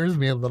 of scares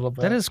me a little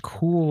bit. That is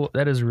cool.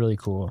 That is really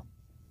cool.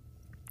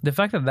 The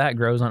fact that that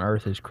grows on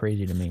Earth is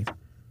crazy to me.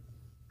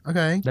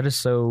 Okay. That is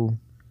so...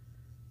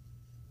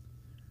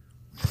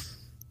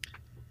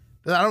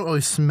 I don't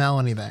really smell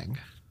anything.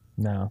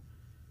 No.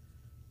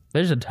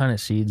 There's a ton of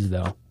seeds,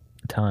 though.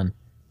 A ton.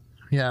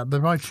 Yeah, they're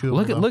probably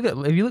chewable. Look at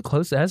if you look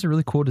close, it has a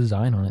really cool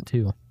design on it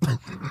too.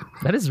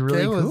 That is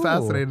really Caleb cool. is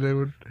fascinated.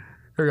 Dude.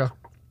 Here we go.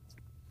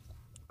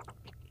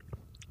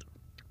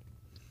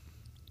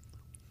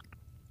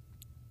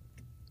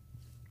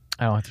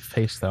 I don't have to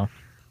taste though.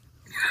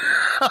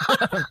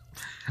 I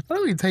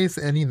don't even taste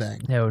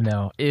anything.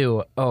 No.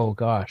 Ew. Oh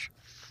gosh.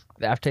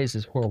 The aftertaste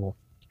is horrible.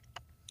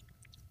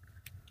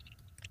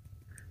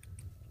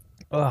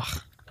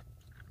 Ugh.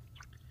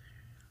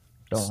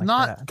 Don't It's like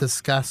not that.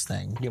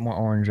 disgusting. Get more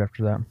orange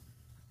after that.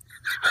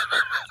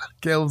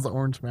 Caleb's the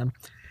orange man.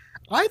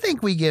 I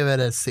think we give it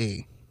a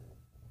C.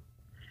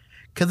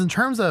 Because in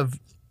terms of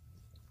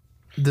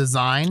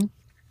design,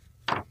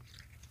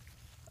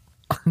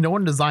 no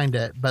one designed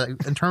it, but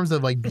in terms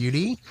of like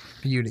beauty.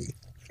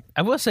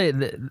 I will say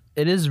that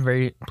it is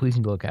very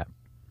pleasing to look at,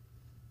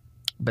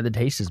 but the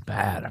taste is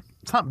bad.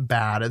 It's not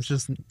bad. It's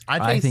just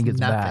I think it's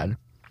nothing.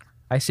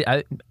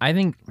 bad. I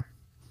think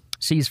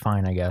C's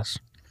fine, I guess,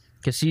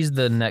 because C's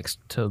the next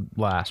to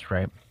last,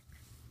 right?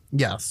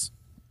 Yes.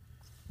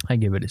 I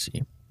give it a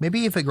C.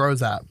 Maybe if it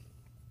grows up.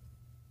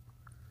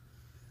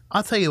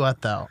 I'll tell you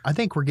what, though. I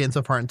think we're getting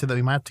so far into that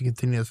we might have to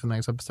continue this for the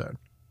next episode.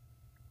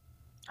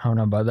 I don't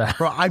know about that.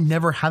 Bro, I've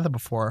never had that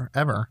before,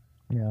 ever.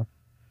 Yeah.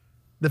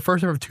 The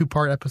first ever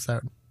 2-part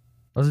episode.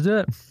 Let's do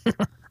it.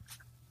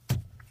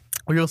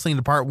 We're listening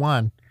to part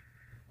 1.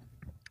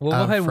 We'll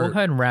go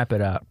ahead and wrap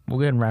it up. We'll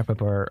go ahead and wrap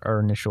up our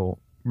initial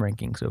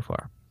ranking so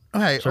far.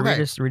 Okay, So okay.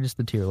 read us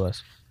the tier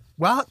list.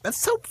 Well, that's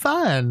so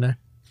fun.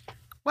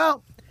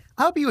 Well,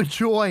 I hope you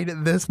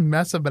enjoyed this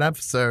mess of an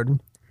episode.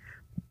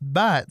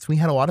 But we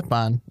had a lot of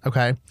fun,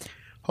 okay?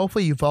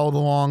 Hopefully you followed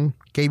along,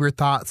 gave your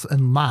thoughts,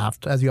 and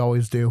laughed, as you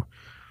always do.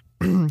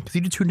 Because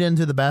you tuned in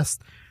to the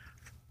best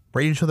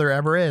radio show there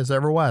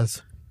ever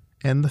was.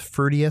 And the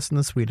fruitiest and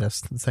the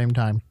sweetest at the same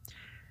time.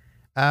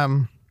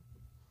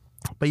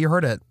 But you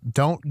heard it.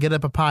 Don't get a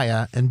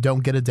papaya and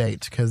don't get a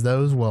date, because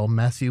those will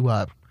mess you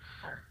up.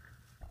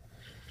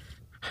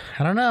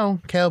 I don't know.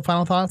 Caleb,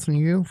 final thoughts from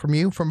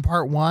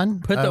part 1?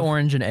 Put the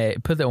orange in A.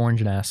 Put the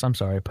orange in S. I'm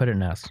sorry. Put it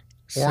in S.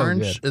 So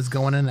Orange good. is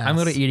going in S. I'm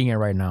going to eating it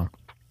right now.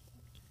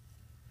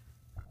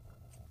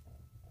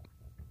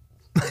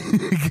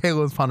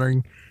 Caleb's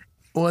pondering.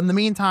 Well, in the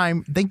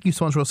meantime, thank you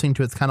so much for listening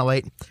to It's Kind of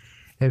Late.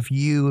 If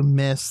you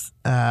miss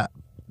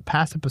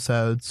past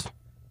episodes,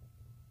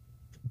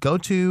 go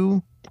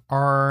to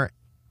our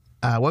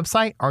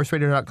website,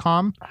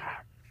 rsradio.com,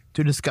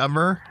 to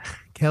discover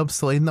Caleb's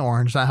still eating the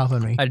orange, not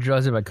helping me. I just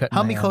realized if I cut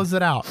Help my me hand. close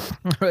it out.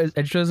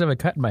 It shows if I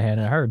cut my hand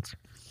and it hurts.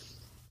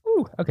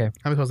 Ooh, okay.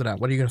 Help me close it out.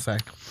 What are you going to say?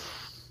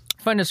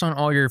 Find us on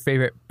all your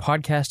favorite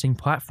podcasting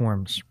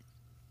platforms.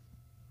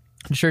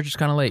 The church is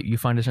kind of late. You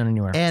find us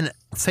anywhere. And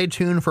stay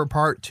tuned for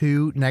part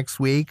 2 next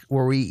week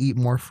where we eat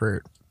more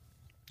fruit.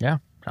 Yeah,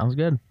 sounds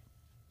good.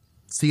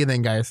 See you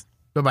then, guys.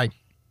 Bye-bye.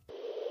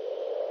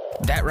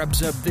 That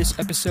wraps up this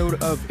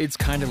episode of It's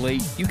Kinda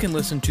Late. You can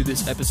listen to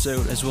this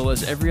episode as well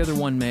as every other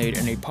one made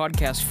in a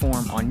podcast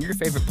form on your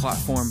favorite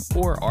platform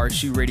or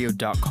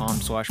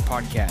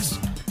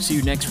rsuradio.com/podcast. See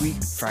you next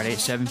week, Friday at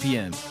 7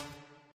 p.m.